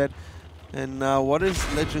onto Zed. And now what is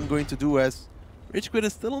Legend going to do, as Rage.Quit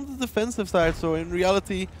is still on the defensive side, so in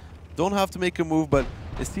reality, don't have to make a move, but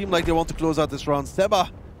it seems like they want to close out this round.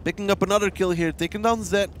 Seba picking up another kill here, taking down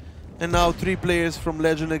Zed. And now 3 players from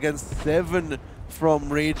Legend against 7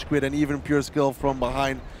 from Rage.Quit, and even pure skill from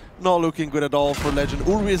behind. Not looking good at all for Legend.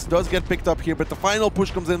 Urvis does get picked up here, but the final push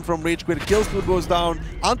comes in from Rage.Quit. Killsteel goes down,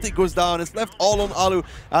 Antik goes down. It's left all on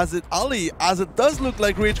Ali, as it does look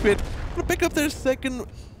like Rage.Quit gonna pick up their second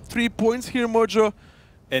 3 points here, Mojo.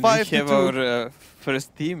 And we have our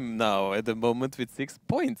first team now at the moment with 6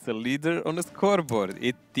 points, a leader on the scoreboard.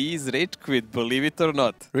 It is Rage.Quit, believe it or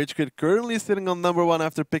not. Rage.Quit currently sitting on #1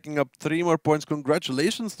 after picking up 3 more points.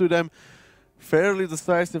 Congratulations to them. Fairly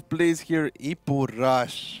decisive plays here. Ipo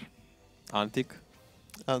Rush. Antik.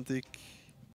 Antik.